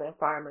of northern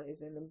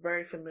farmers, and I'm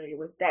very familiar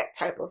with that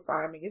type of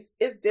farming.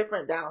 It's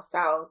different down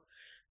south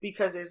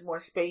because there's more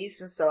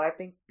space. And so I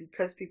think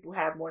because people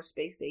have more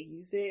space, they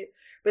use it.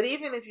 But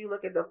even if you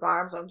look at the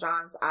farms on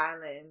Johns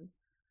Island,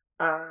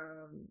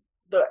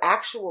 the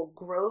actual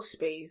grow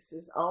space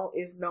is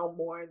no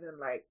more than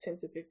like 10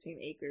 to 15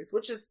 acres,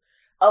 which is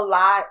a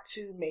lot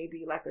to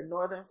maybe like a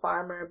northern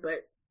farmer,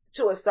 but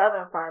to a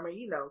southern farmer,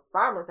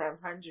 farmers have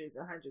hundreds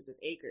and hundreds of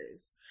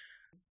acres.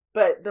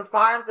 But the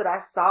farms that I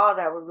saw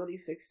that were really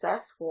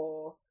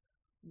successful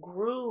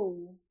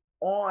grew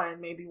on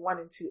maybe 1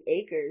 and 2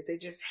 acres. They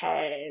just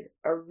had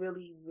they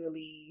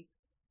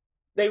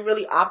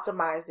really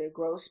optimized their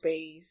grow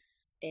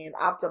space and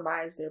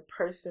optimized their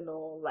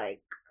personal,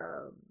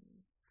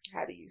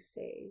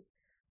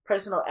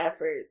 personal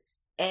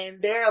efforts.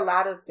 And there are a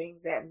lot of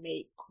things that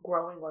make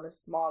growing on a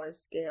smaller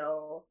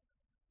scale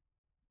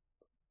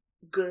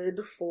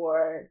good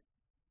for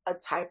a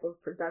type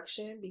of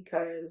production,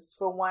 because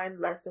for one,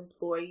 less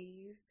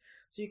employees,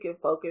 so you can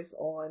focus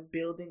on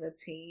building a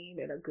team,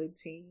 and a good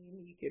team.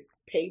 You can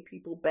pay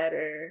people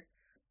better.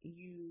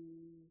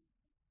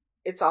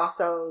 It's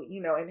also,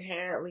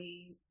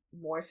 inherently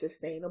more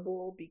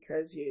sustainable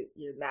because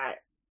you're not,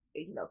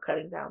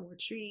 cutting down more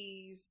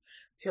trees,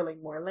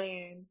 tilling more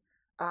land,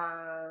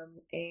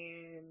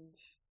 and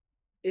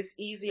it's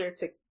easier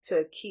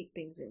to keep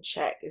things in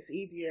check. It's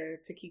easier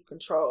to keep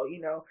control.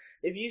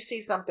 If you see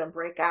something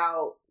break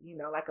out,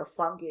 like a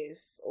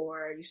fungus,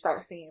 or you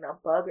start seeing a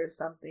bug or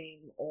something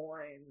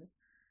on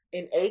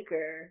an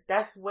acre,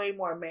 that's way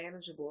more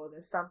manageable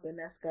than something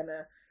that's going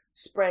to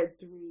spread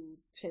through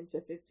 10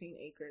 to 15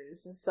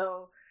 acres. And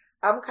so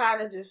I'm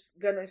kind of just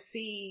going to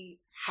see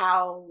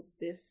how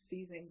this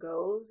season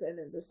goes and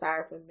then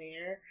decide from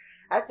there.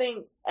 I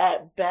think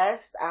at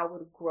best I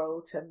would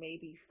grow to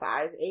maybe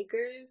 5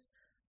 acres,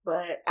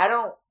 but I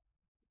don't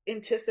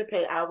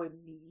anticipate I would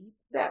need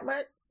that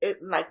much,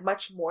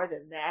 much more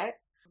than that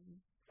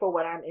for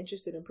what I'm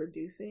interested in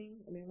producing.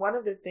 I mean, one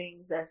of the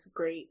things that's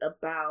great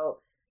about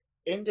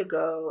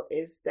indigo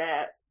is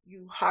that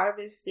you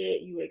harvest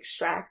it, you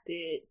extract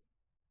it,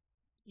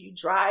 you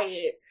dry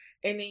it,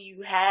 and then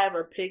you have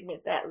a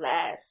pigment that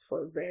lasts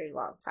for a very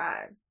long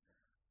time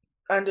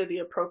under the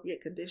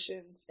appropriate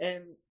conditions.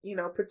 And,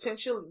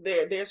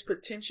 there's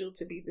potential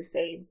to be the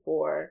same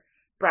for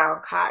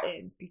brown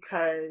cotton,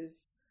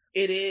 because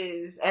it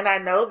is, and I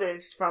know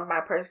this from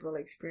my personal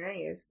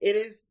experience, it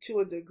is to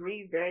a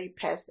degree very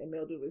pest and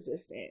mildew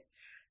resistant.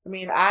 I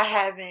mean, I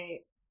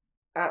haven't,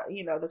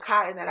 the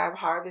cotton that I've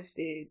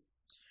harvested,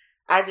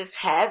 I just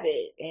have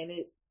it,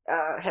 and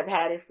have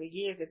had it for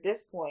years at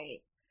this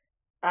point.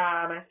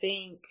 I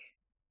think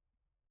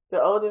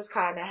the oldest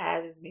cotton I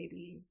have is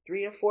maybe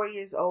 3 or 4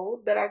 years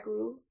old that I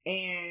grew,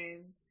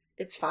 and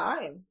it's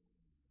fine,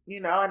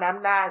 and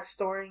I'm not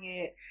storing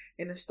it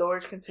in a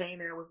storage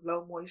container with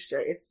low moisture.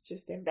 It's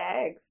just in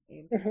bags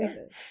and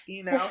containers,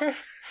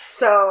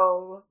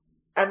 So,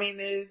 I mean,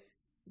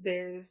 there's,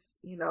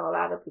 a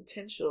lot of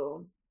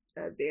potential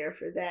there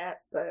for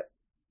that, but.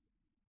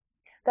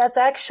 That's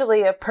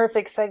actually a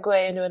perfect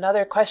segue into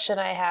another question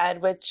I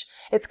had, which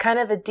it's kind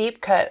of a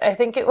deep cut. I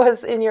think it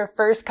was in your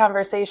first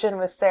conversation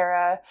with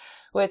Sarah,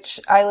 which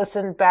I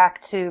listened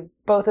back to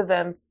both of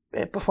them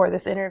before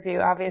this interview,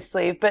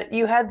 obviously, but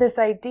you had this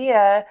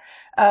idea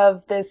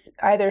of this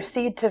either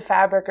seed to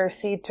fabric or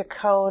seed to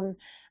cone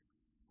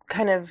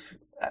kind of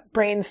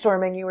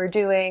brainstorming you were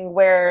doing,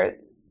 where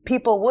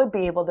people would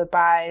be able to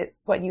buy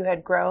what you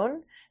had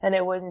grown and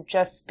it wouldn't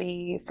just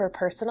be for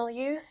personal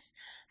use.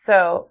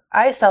 So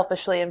I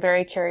selfishly am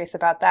very curious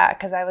about that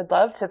because I would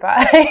love to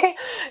buy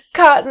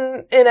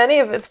cotton in any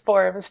of its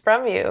forms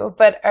from you.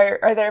 But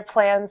are there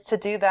plans to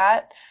do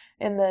that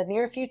in the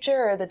near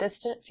future or the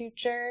distant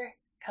future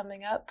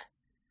coming up?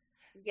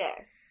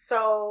 Yes.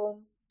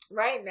 So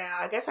right now,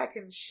 I guess I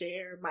can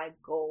share my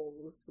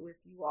goals with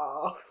you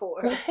all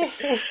for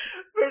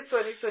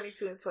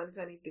 2022 and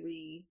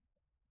 2023.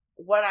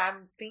 What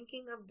I'm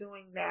thinking of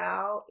doing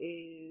now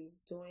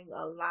is doing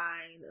a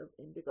line of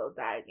indigo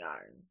dyed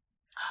yarn.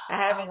 I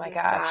haven't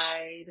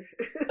decided.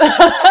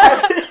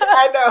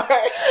 I know,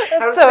 right?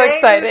 I'm so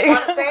exciting.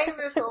 I'm saying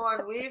this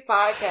on Weave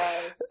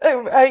Podcast.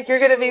 You're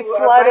going to be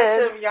flooded. A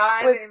bunch of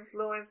yarn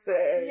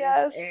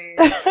influencers and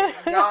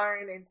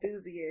yarn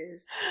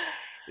enthusiasts.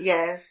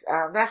 Yes,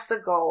 that's the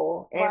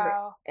goal.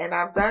 And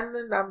I've done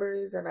the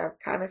numbers and I've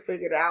kind of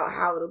figured out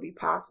how it'll be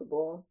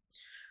possible.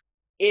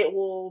 It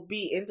will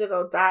be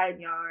indigo dyed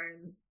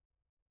yarn,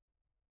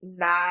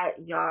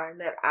 not yarn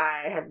that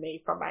I have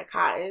made from my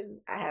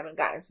cotton. I haven't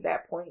gotten to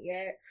that point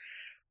yet.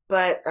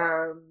 But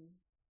I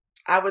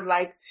would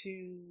like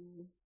to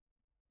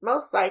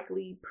most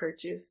likely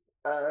purchase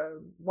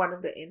one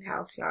of the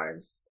in-house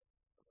yarns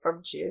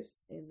from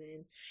Gist and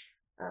then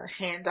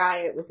hand dye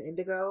it with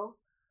indigo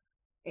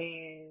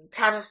and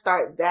kind of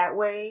start that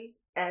way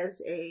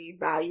as a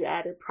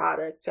value-added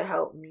product to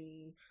help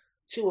me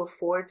to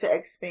afford to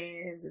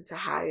expand and to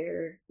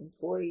hire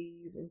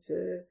employees and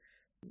to,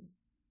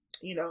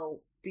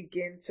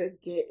 begin to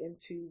get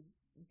into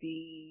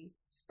the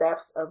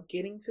steps of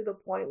getting to the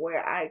point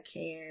where I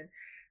can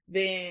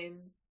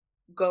then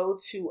go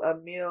to a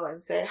mill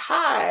and say,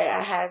 hi,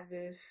 I have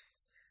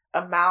this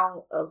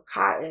amount of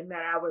cotton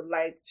that I would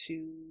like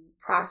to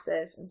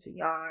process into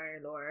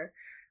yarn or,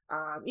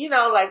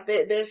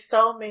 there's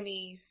so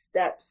many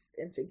steps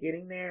into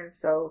getting there. And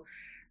so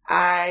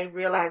I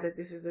realize that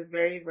this is a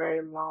very,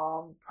 very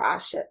long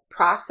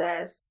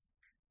process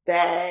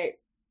that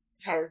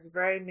has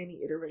very many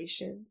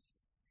iterations.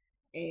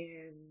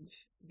 And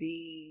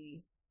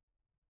the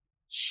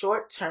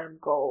short-term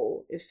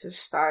goal is to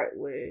start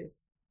with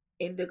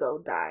indigo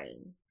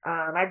dyeing.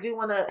 I do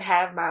want to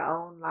have my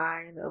own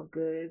line of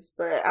goods,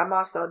 but I'm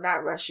also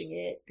not rushing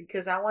it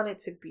because I want it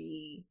to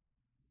be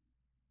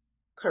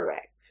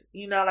correct.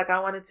 I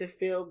want it to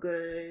feel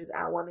good.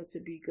 I want it to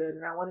be good.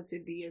 And I want it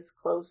to be as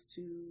close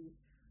to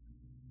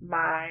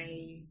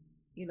my,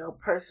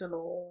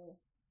 personal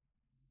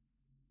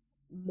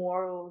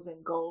morals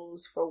and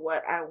goals for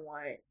what I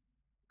want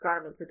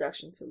garment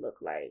production to look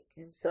like.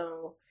 And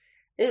so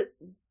it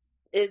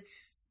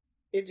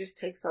just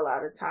takes a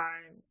lot of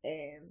time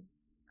and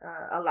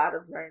a lot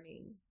of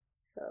learning.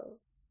 So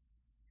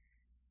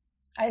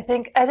I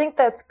think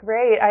that's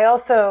great.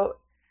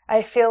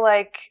 I feel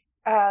like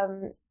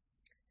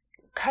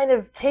kind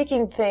of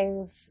taking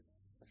things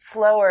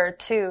slower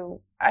too.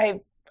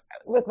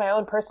 With my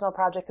own personal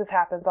projects, this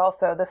happens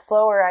also. The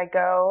slower I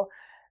go,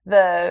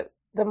 the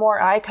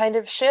more I kind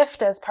of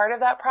shift as part of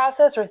that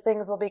process, or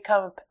things will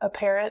become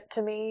apparent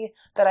to me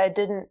that I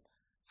didn't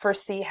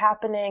foresee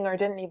happening or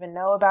didn't even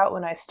know about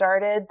when I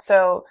started.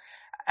 So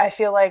I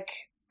feel like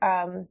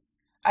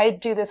I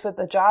do this with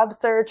the job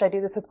search. I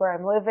do this with where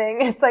I'm living.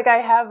 It's like I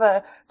have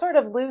a sort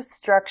of loose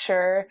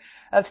structure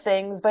of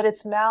things, but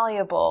it's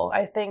malleable.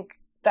 I think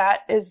that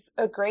is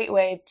a great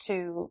way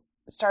to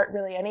start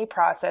really any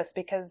process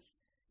because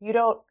you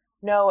don't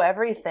know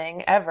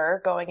everything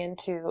ever going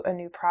into a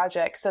new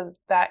project. So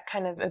that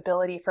kind of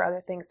ability for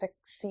other things to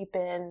seep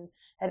in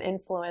and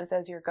influence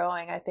as you're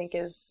going, I think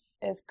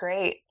is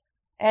great.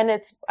 And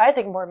it's, I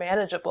think, more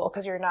manageable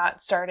because you're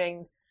not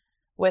starting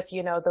with,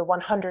 the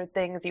 100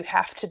 things you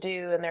have to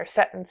do and they're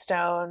set in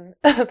stone.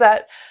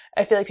 That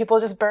I feel like people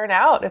just burn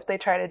out if they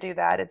try to do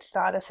that. It's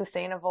not a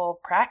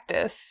sustainable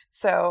practice.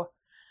 So,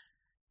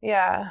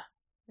 yeah.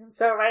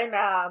 So right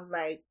now I'm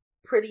like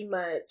pretty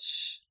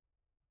much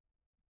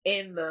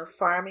in the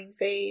farming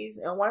phase.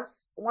 And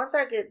once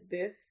I get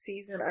this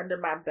season under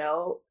my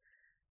belt,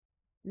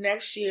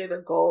 next year the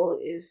goal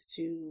is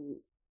to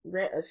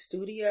rent a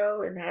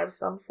studio and have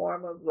some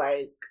form of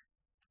like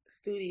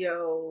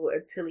studio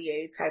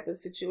atelier type of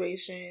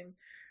situation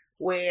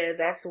where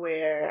that's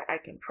where I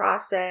can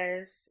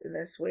process and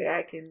that's where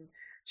I can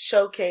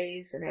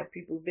showcase and have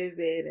people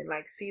visit and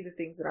like see the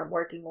things that I'm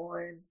working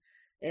on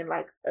and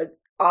like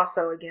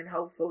also again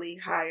hopefully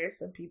hire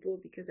some people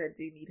because I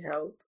do need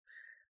help.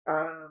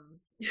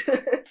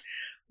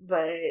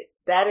 But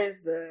that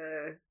is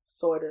the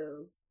sort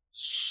of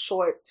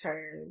short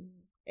term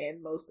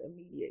and most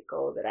immediate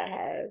goal that I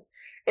have.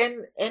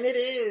 And it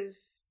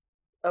is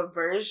a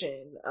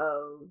version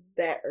of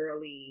that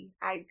early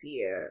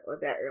idea or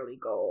that early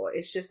goal.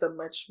 It's just a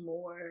much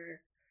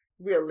more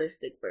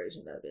realistic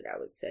version of it, I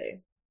would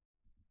say.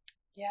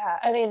 Yeah.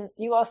 I mean,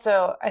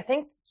 I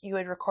think you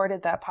had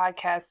recorded that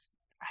podcast,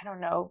 I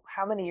don't know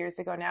how many years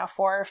ago now,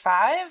 4 or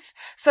 5.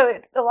 So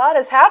a lot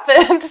has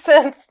happened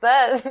since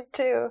then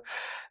too.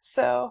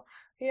 So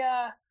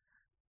yeah.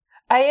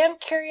 I am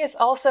curious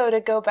also to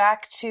go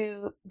back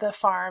to the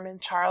farm in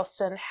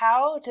Charleston.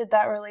 How did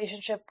that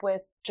relationship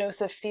with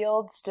Joseph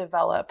Fields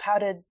develop? How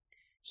did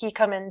he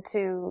come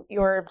into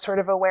your sort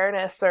of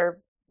awareness, or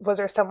was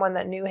there someone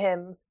that knew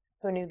him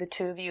who knew the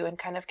two of you and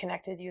kind of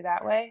connected you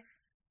that way?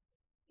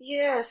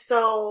 Yeah,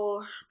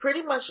 so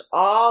pretty much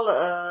all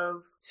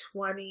of it's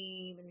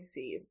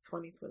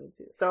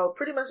 2022. So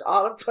pretty much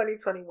all of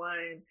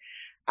 2021,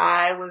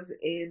 I was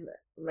in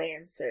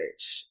land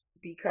search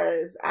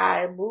because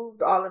I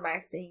moved all of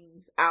my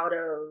things out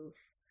of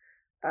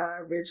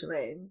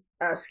Ridgeland,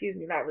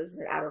 not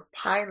Ridgeland, out of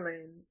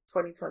Pineland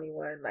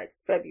 2021, like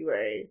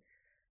February.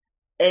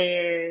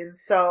 And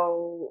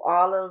so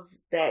all of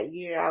that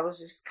year, I was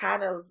just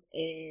kind of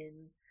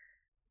in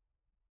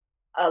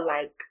a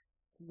like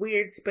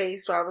weird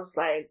space where I was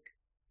like,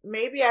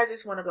 maybe I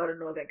just want to go to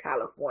Northern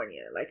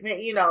California. Like,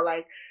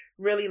 like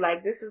really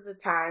like this is a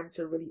time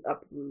to really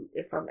uproot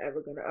if I'm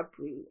ever going to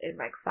uproot and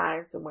like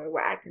find somewhere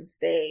where I can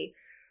stay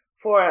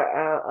for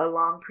a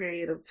long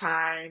period of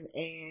time.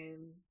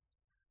 And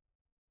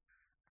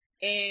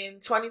in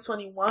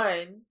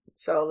 2021,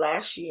 so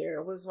last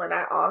year, was when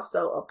I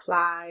also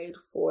applied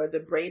for the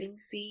Braiding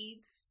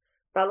Seeds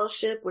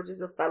Fellowship, which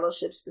is a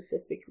fellowship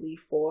specifically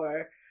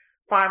for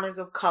farmers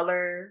of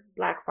color,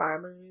 Black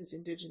farmers,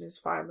 Indigenous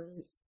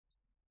farmers.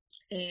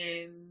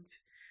 And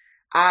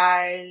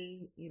I,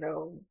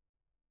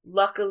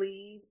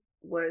 luckily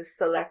was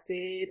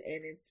selected,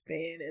 and it's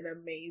been an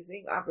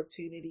amazing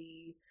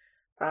opportunity.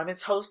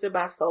 It's hosted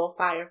by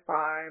Soulfire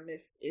Farm,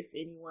 if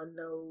anyone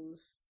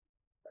knows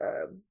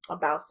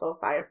about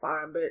Soulfire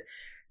Farm, but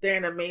they're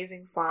an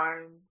amazing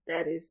farm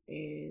that is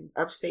in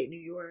upstate New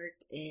York,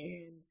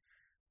 and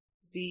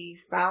the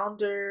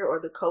founder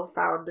or the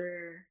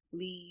co-founder,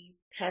 Lee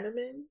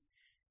Penniman,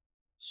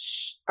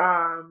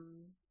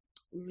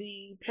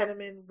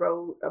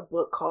 wrote a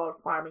book called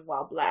Farming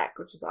While Black,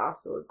 which is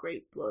also a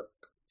great book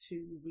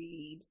to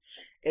read,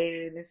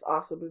 and it's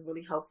also been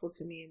really helpful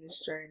to me in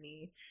this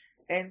journey.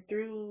 And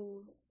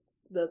through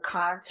the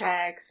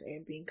contacts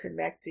and being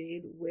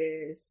connected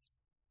with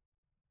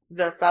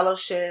the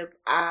fellowship,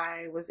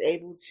 I was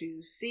able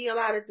to see a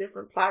lot of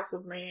different plots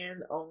of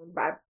land owned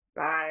by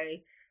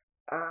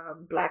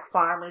Black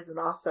farmers, and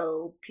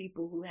also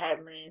people who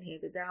had land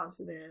handed down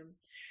to them.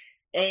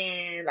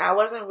 And I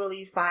wasn't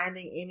really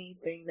finding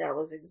anything that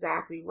was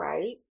exactly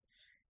right.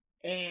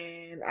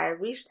 And I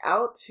reached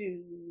out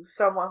to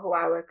someone who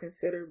I would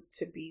consider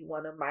to be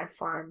one of my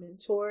farmer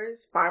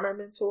mentors.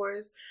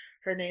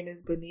 Her name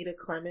is Benita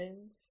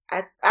Clemens.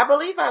 I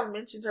believe I've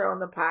mentioned her on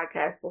the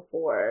podcast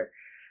before.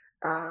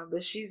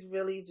 But she's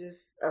really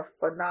just a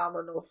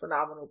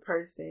phenomenal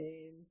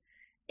person.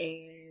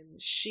 And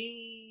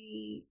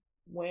she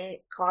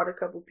called a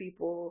couple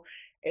people,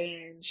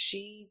 and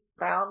she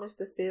found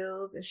Mr.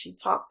 Fields, and she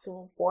talked to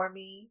him for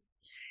me.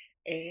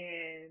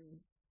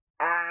 And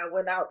I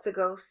went out to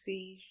go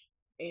see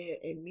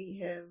and meet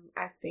him,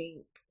 I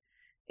think,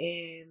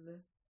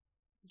 in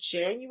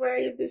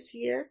January of this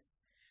year.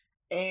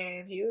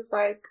 And he was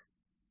like,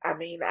 I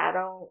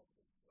don't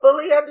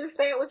fully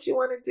understand what you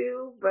want to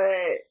do,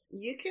 but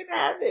you can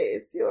have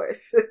it. It's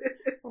yours.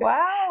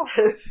 Wow.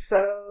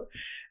 So,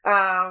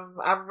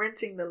 I'm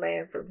renting the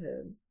land from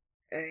him,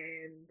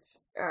 and,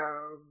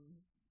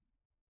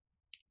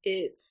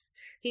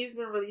 he's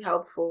been really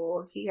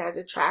helpful. He has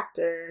a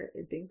tractor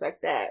and things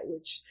like that,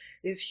 which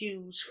is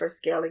huge for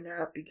scaling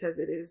up because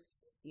it is,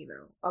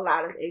 a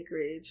lot of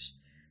acreage.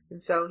 And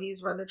so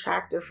he's run the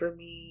tractor for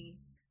me.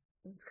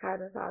 That's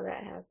kind of how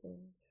that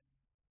happens.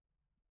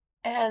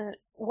 And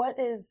what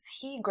is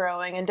he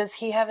growing? And does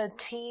he have a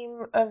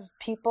team of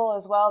people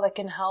as well that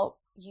can help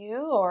you?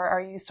 Or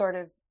are you sort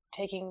of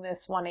taking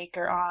this 1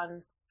 acre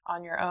on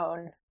your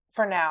own,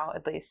 for now,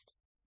 at least?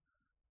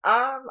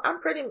 I'm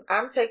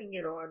taking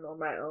it on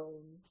my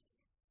own.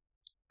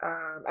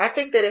 I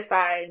think that if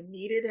I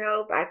needed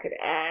help, I could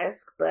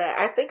ask, but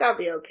I think I'll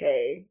be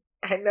okay.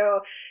 I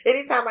know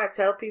anytime I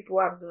tell people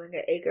I'm doing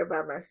an acre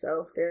by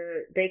myself,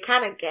 they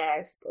kind of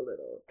gasp a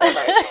little. They're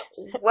like,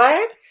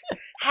 what?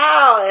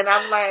 How? And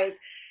I'm like,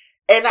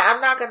 and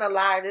I'm not going to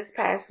lie, this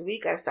past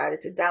week I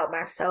started to doubt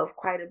myself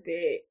quite a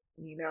bit,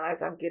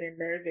 as I'm getting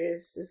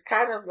nervous. It's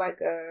kind of like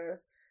a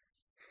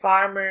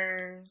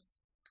farmer,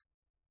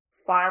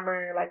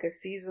 like a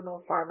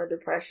seasonal farmer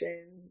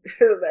depression.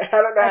 I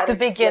don't know at how the to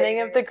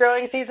beginning of the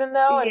growing season,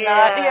 though, and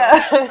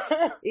yeah.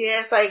 not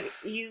Yeah, it's like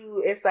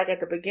at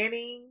the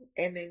beginning,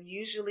 and then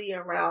usually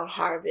around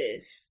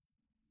harvest.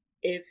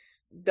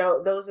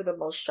 Those are the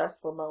most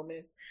stressful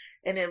moments.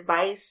 And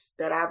advice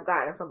that I've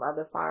gotten from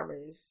other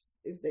farmers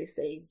is they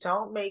say,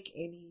 don't make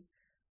any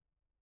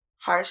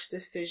harsh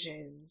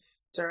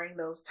decisions during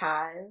those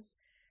times.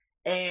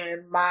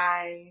 And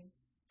my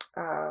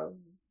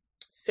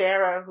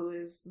Sarah, who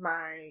is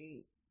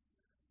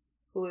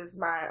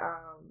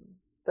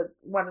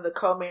one of the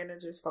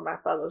co-managers for my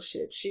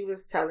fellowship, she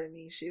was telling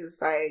me, she was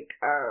like,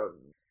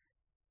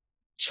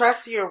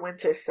 trust your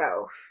winter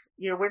self.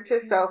 Your winter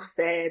self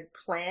said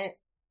plant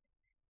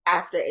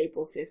after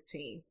April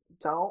 15th.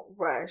 Don't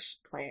rush,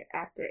 plant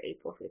after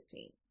April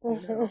 15th.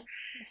 You know?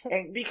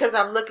 And because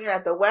I'm looking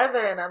at the weather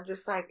and I'm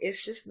just like,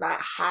 it's just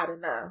not hot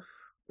enough.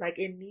 Like,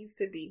 it needs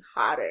to be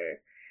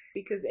hotter,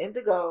 because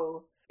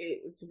indigo,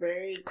 it's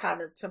very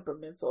kind of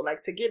temperamental.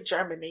 Like, to get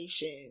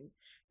germination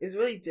is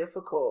really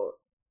difficult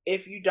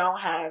if you don't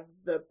have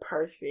the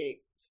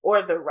perfect,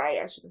 or the right,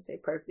 I shouldn't say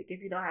perfect,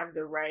 if you don't have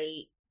the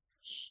right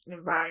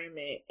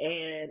environment.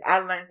 And I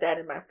learned that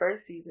in my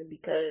first season,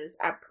 because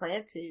I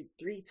planted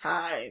 3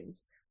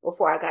 times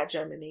before I got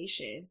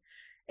germination,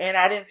 and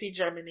I didn't see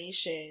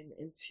germination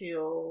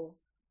until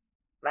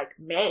like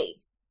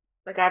May.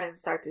 Like, I didn't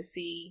start to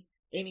see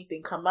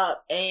anything come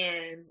up,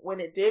 and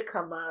when it did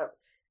come up,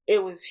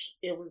 it was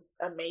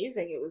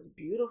amazing. It was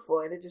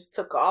beautiful, and it just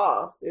took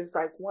off. It was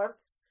like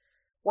once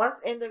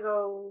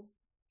indigo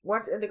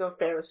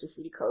Ferus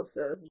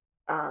fruticosa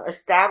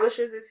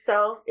establishes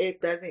itself,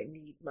 it doesn't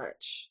need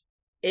much.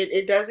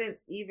 It doesn't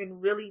even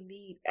really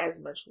need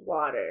as much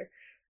water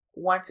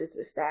once it's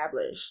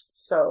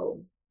established.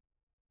 So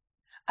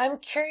I'm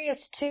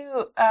curious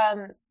too.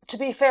 To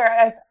be fair,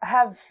 I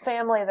have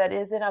family that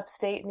is in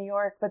upstate New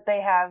York, but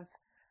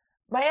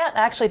my aunt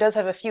actually does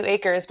have a few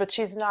acres, but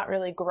she's not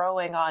really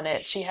growing on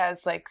it. She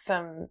has like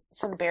some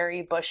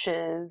berry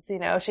bushes,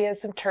 she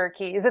has some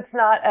turkeys. It's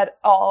not at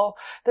all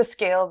the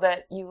scale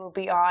that you will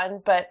be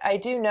on, but I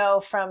do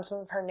know from some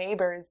of her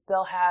neighbors,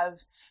 they'll have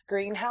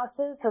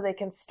greenhouses so they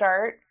can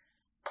start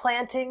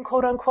planting,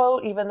 quote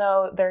unquote, even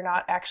though they're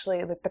not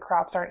actually, like, the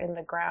crops aren't in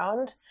the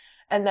ground.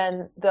 And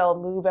then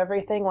they'll move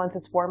everything once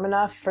it's warm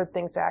enough for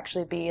things to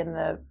actually be in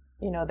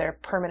their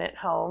permanent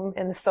home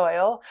in the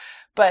soil.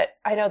 But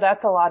I know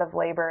that's a lot of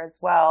labor as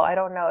well. I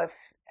don't know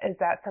is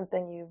that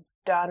something you've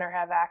done or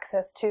have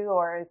access to,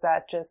 or is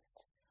that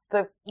just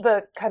the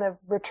kind of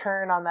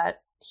return on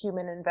that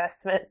human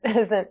investment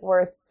isn't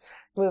worth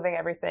moving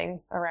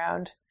everything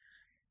around?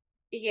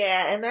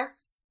 Yeah, and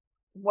that's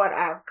what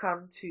I've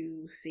come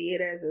to see it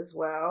as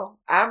well.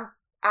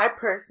 I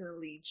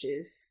personally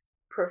just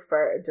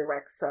prefer a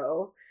direct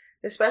sow,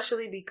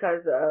 especially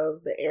because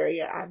of the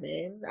area I'm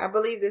in. I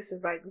believe this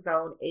is like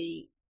zone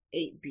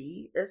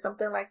 8B or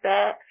something like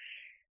that.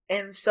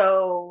 And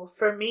so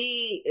for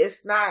me,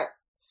 it's not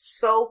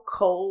so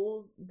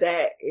cold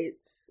that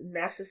it's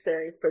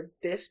necessary for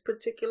this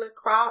particular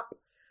crop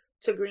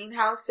to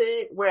greenhouse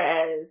it.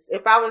 Whereas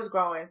if I was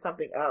growing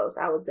something else,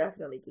 I would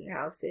definitely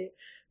greenhouse it.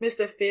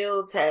 Mr.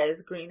 Fields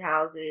has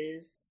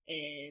greenhouses,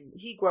 and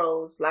he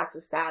grows lots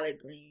of salad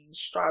greens,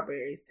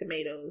 strawberries,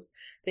 tomatoes,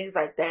 things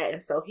like that.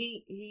 And so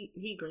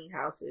he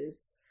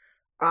greenhouses.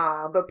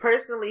 But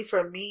personally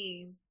for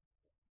me,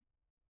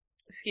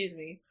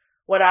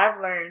 what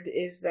I've learned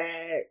is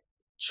that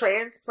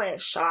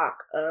transplant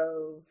shock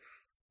of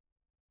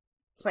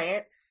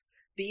plants,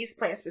 these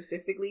plants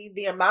specifically,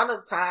 the amount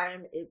of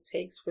time it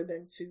takes for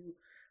them to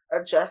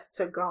adjust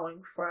to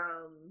going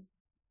from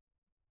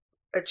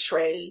a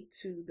tray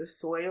to the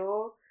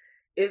soil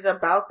is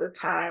about the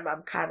time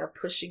I'm kind of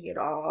pushing it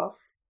off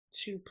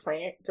to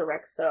plant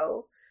direct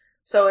sow.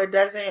 So it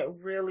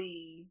doesn't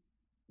really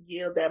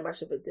yield that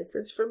much of a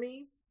difference for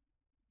me.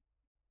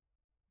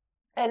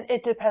 And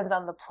it depends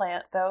on the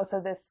plant though.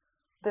 So this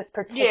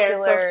particular... Yeah,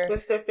 so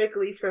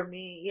specifically for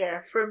me,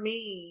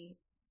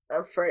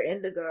 for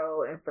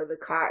indigo and for the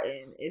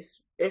cotton,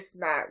 it's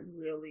not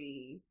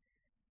really,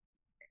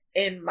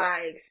 in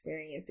my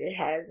experience, it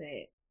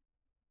hasn't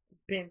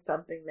been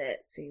something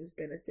that seems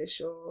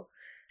beneficial.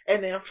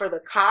 And then for the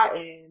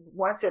cotton,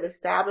 once it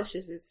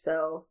establishes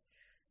itself,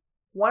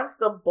 once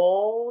the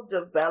boll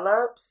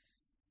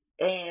develops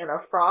and a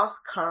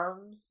frost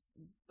comes,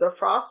 the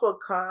frost will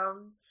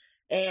come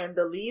and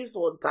the leaves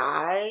will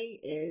die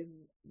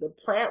and the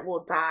plant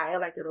will die,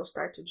 like it'll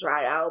start to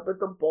dry out, but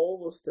the boll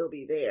will still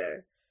be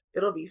there.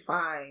 It'll be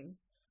fine.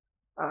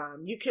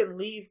 You can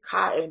leave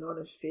cotton on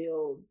a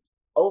field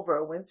over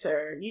a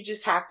winter. You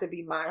just have to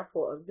be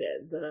mindful of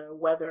the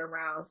weather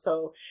around.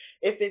 So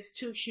if it's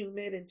too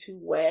humid and too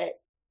wet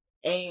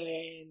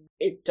and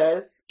it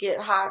does get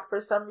hot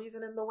for some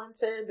reason in the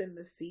winter, then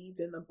the seeds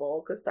in the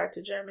boll could start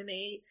to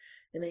germinate,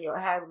 and then you'll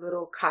have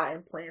little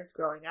cotton plants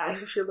growing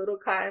out of your little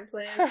cotton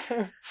plants.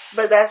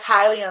 But that's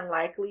highly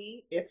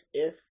unlikely if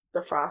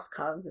the frost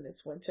comes and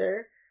it's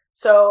winter.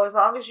 So as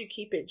long as you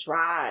keep it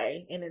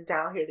dry, and then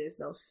down here there's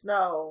no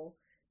snow,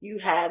 you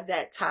have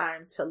that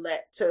time to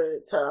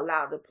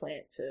allow the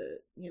plant to,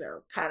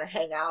 kind of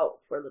hang out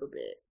for a little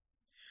bit.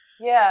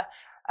 Yeah.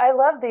 I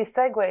love these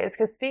segues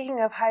because speaking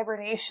of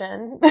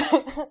hibernation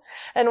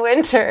and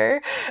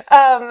winter,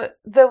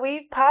 the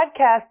Weave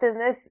podcast in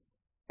this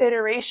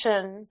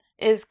iteration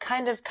is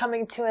kind of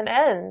coming to an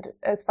end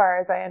as far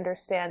as I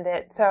understand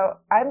it. So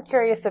I'm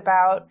curious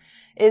about,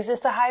 is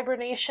this a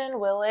hibernation?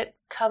 Will it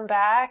come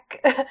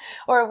back?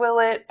 Or will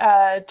it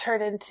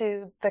turn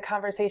into the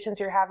conversations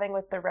you're having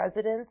with the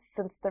residents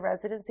since the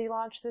residency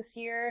launched this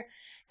year?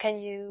 Can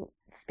you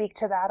speak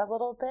to that a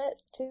little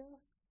bit too?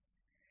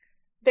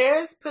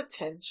 There's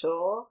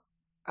potential.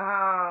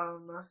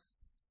 I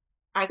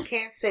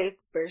can't say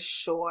for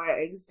sure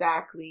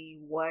exactly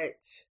what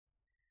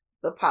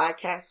the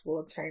podcast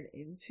will turn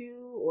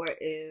into, or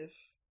if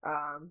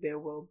there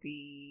will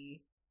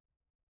be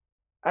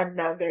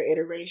another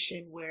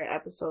iteration where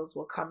episodes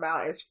will come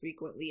out as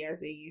frequently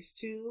as they used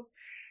to.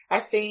 I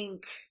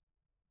think,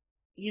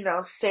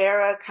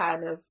 Sarah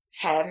kind of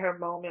had her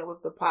moment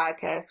with the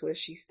podcast where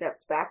she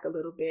stepped back a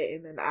little bit,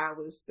 and then I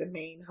was the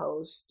main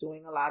host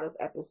doing a lot of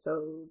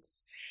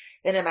episodes.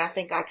 And then I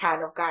think I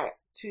kind of got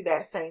to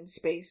that same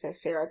space that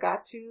Sarah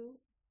got to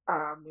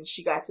when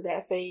she got to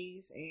that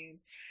phase. And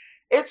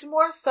it's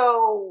more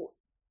so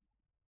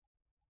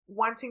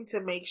wanting to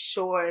make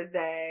sure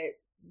that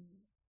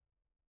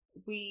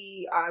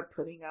we are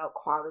putting out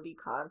quality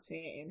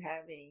content and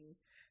having,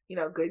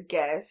 good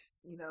guests.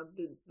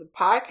 The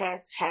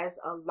podcast has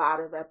a lot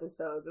of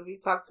episodes, and we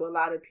talk to a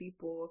lot of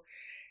people,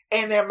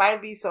 and there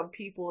might be some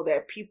people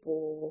that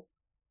people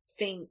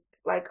think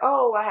like,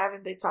 oh, why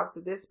haven't they talked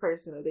to this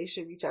person, or they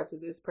should reach out to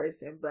this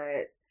person.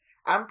 But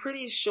I'm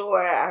pretty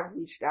sure I've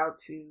reached out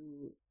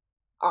to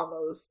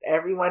almost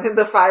everyone in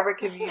the fiber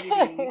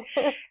community.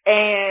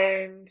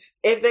 And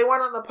if they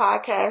weren't on the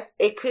podcast,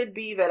 it could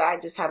be that I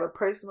just have a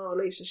personal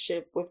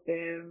relationship with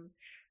them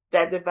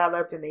that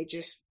developed, and they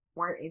just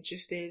weren't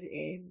interested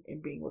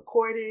in being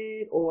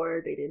recorded,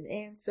 or they didn't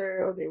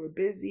answer, or they were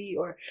busy,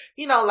 or,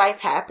 life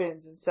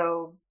happens. And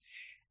so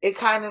it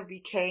kind of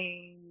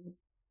became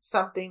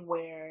something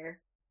where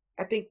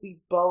I think we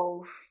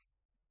both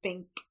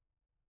think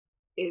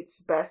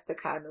it's best to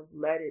kind of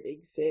let it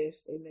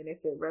exist, and then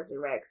if it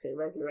resurrects, it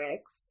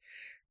resurrects.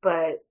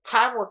 But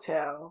time will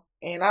tell,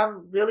 and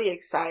I'm really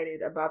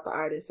excited about the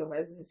Artist in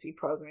Residency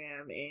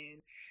program.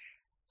 And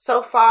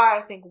so far,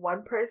 I think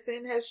one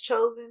person has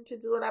chosen to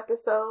do an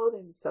episode,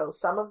 and so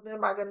some of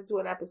them are going to do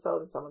an episode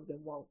and some of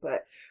them won't.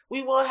 But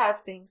we will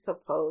have things to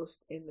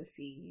post in the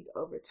feed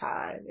over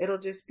time. It'll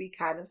just be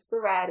kind of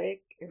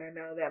sporadic, and I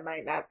know that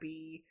might not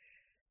be,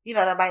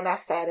 that might not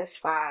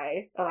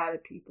satisfy a lot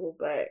of people,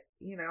 but,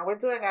 we're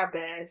doing our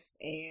best,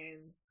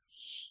 and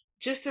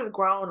just has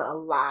grown a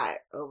lot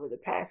over the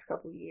past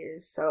couple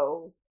years.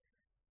 So,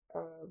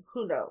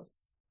 who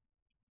knows?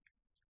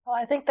 Well,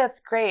 I think that's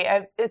great.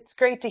 It's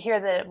great to hear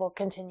that it will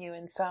continue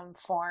in some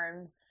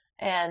form.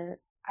 And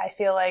I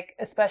feel like,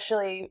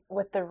 especially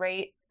with the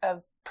rate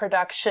of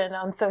production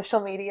on social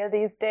media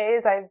these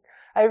days,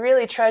 I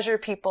really treasure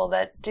people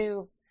that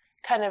do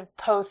kind of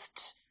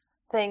post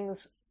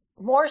things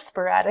more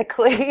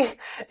sporadically,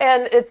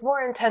 and it's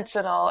more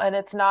intentional, and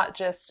it's not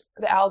just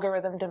the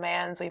algorithm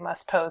demands we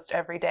must post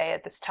every day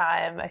at this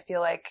time. I feel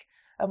like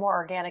a more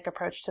organic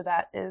approach to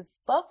that is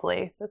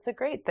lovely. That's a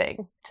great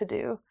thing to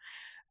do.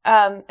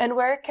 And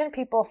where can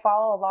people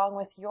follow along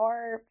with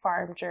your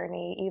farm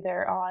journey,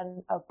 either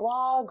on a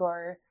blog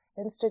or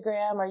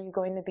Instagram? Are you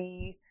going to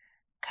be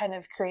kind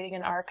of creating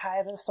an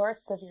archive of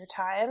sorts of your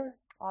time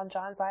on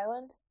Johns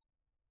Island?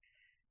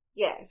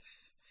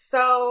 Yes.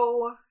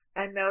 So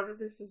I know that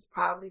this is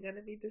probably going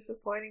to be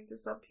disappointing to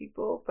some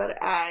people,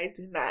 but I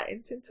do not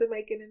intend to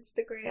make an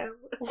Instagram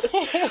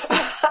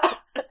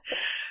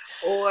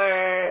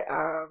or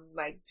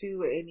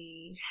do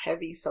any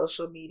heavy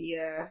social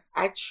media.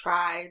 I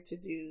tried to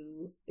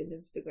do an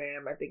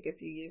Instagram, I think a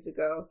few years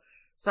ago.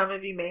 Some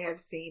of you may have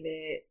seen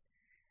it.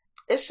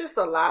 It's just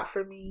a lot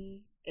for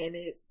me, and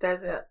it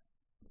doesn't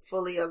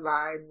fully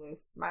align with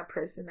my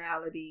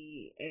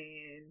personality,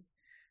 and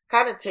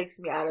kind of takes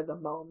me out of the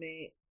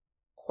moment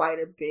quite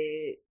a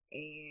bit,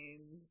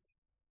 and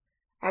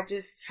I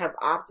just have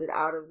opted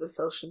out of the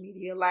social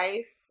media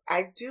life.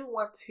 I do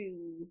want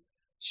to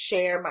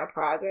share my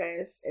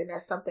progress, and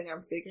that's something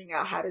I'm figuring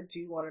out how to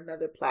do on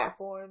another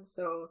platform.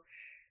 So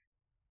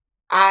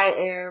I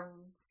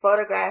am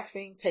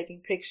photographing, taking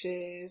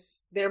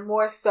pictures. They're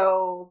more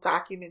so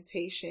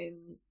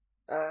documentation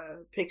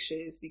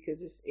pictures,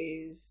 because this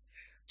is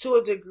to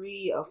a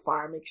degree a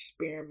farm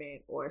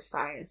experiment or a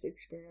science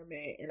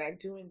experiment, and I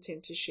do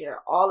intend to share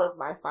all of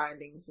my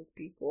findings with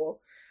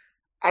people.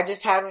 I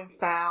just haven't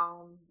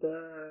found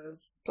the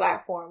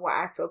platform where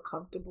I feel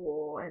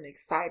comfortable and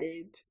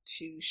excited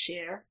to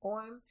share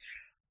on.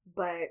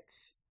 But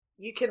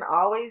you can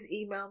always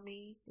email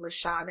me,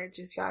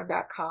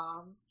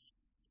 LaShawn@JustYarn.com.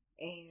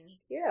 And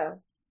yeah.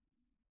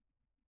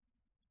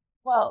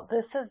 Well,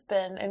 this has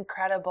been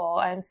incredible.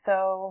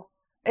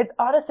 It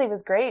honestly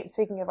was great,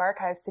 speaking of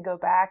archives, to go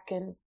back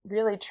and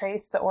really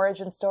trace the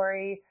origin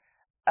story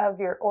of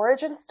your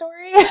origin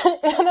story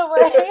in a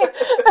way.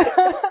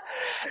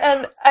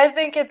 And I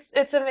think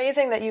it's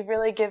amazing that you've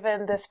really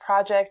given this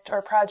project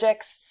or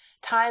projects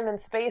time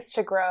and space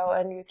to grow,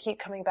 and you keep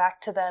coming back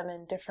to them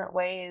in different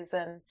ways.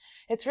 And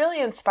it's really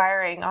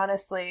inspiring,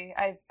 honestly.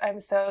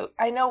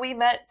 I know we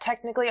met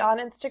technically on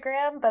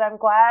Instagram, but I'm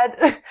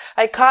glad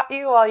I caught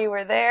you while you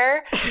were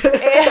there.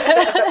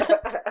 And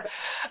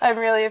I'm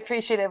really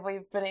appreciative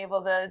we've been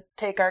able to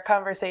take our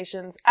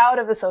conversations out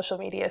of the social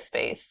media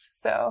space.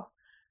 So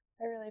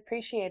I really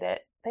appreciate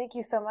it. Thank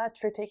you so much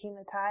for taking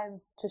the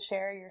time to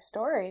share your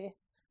story.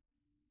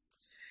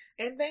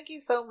 And thank you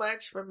so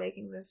much for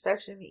making this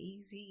such an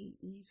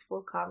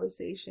easeful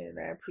conversation.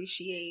 I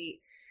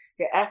appreciate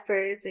your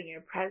efforts and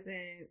your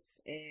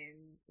presence,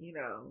 and,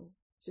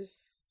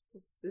 just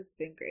It's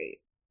been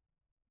great.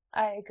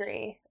 I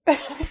agree.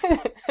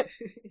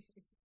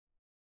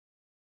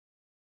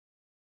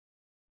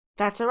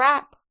 That's a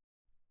wrap.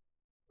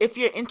 If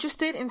you're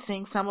interested in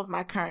seeing some of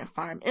my current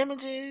farm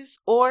images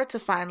or to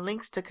find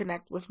links to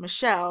connect with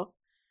Michelle,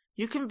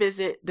 you can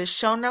visit the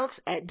show notes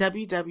at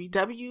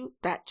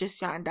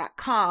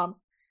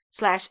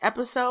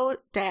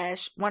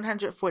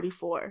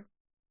www.justyarn.com/episode-144.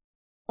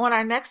 On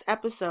our next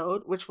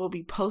episode, which will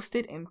be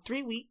posted in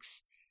 3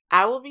 weeks,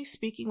 I will be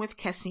speaking with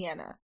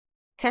Kessienna.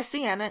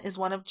 Kessienna is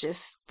one of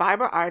Gist's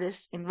fiber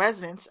artists in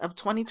residence of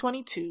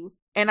 2022,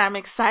 and I'm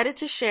excited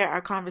to share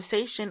our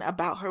conversation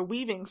about her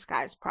Weaving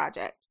Skies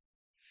project,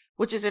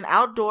 which is an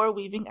outdoor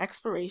weaving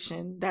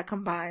exploration that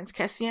combines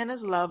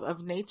Kessienna's love of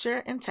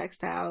nature and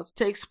textiles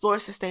to explore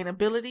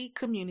sustainability,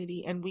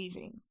 community, and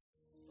weaving.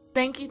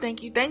 Thank you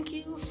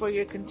for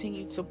your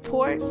continued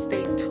support.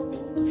 Stay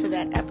tuned for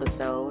that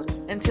episode.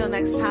 Until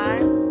next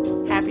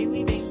time, happy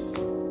weaving.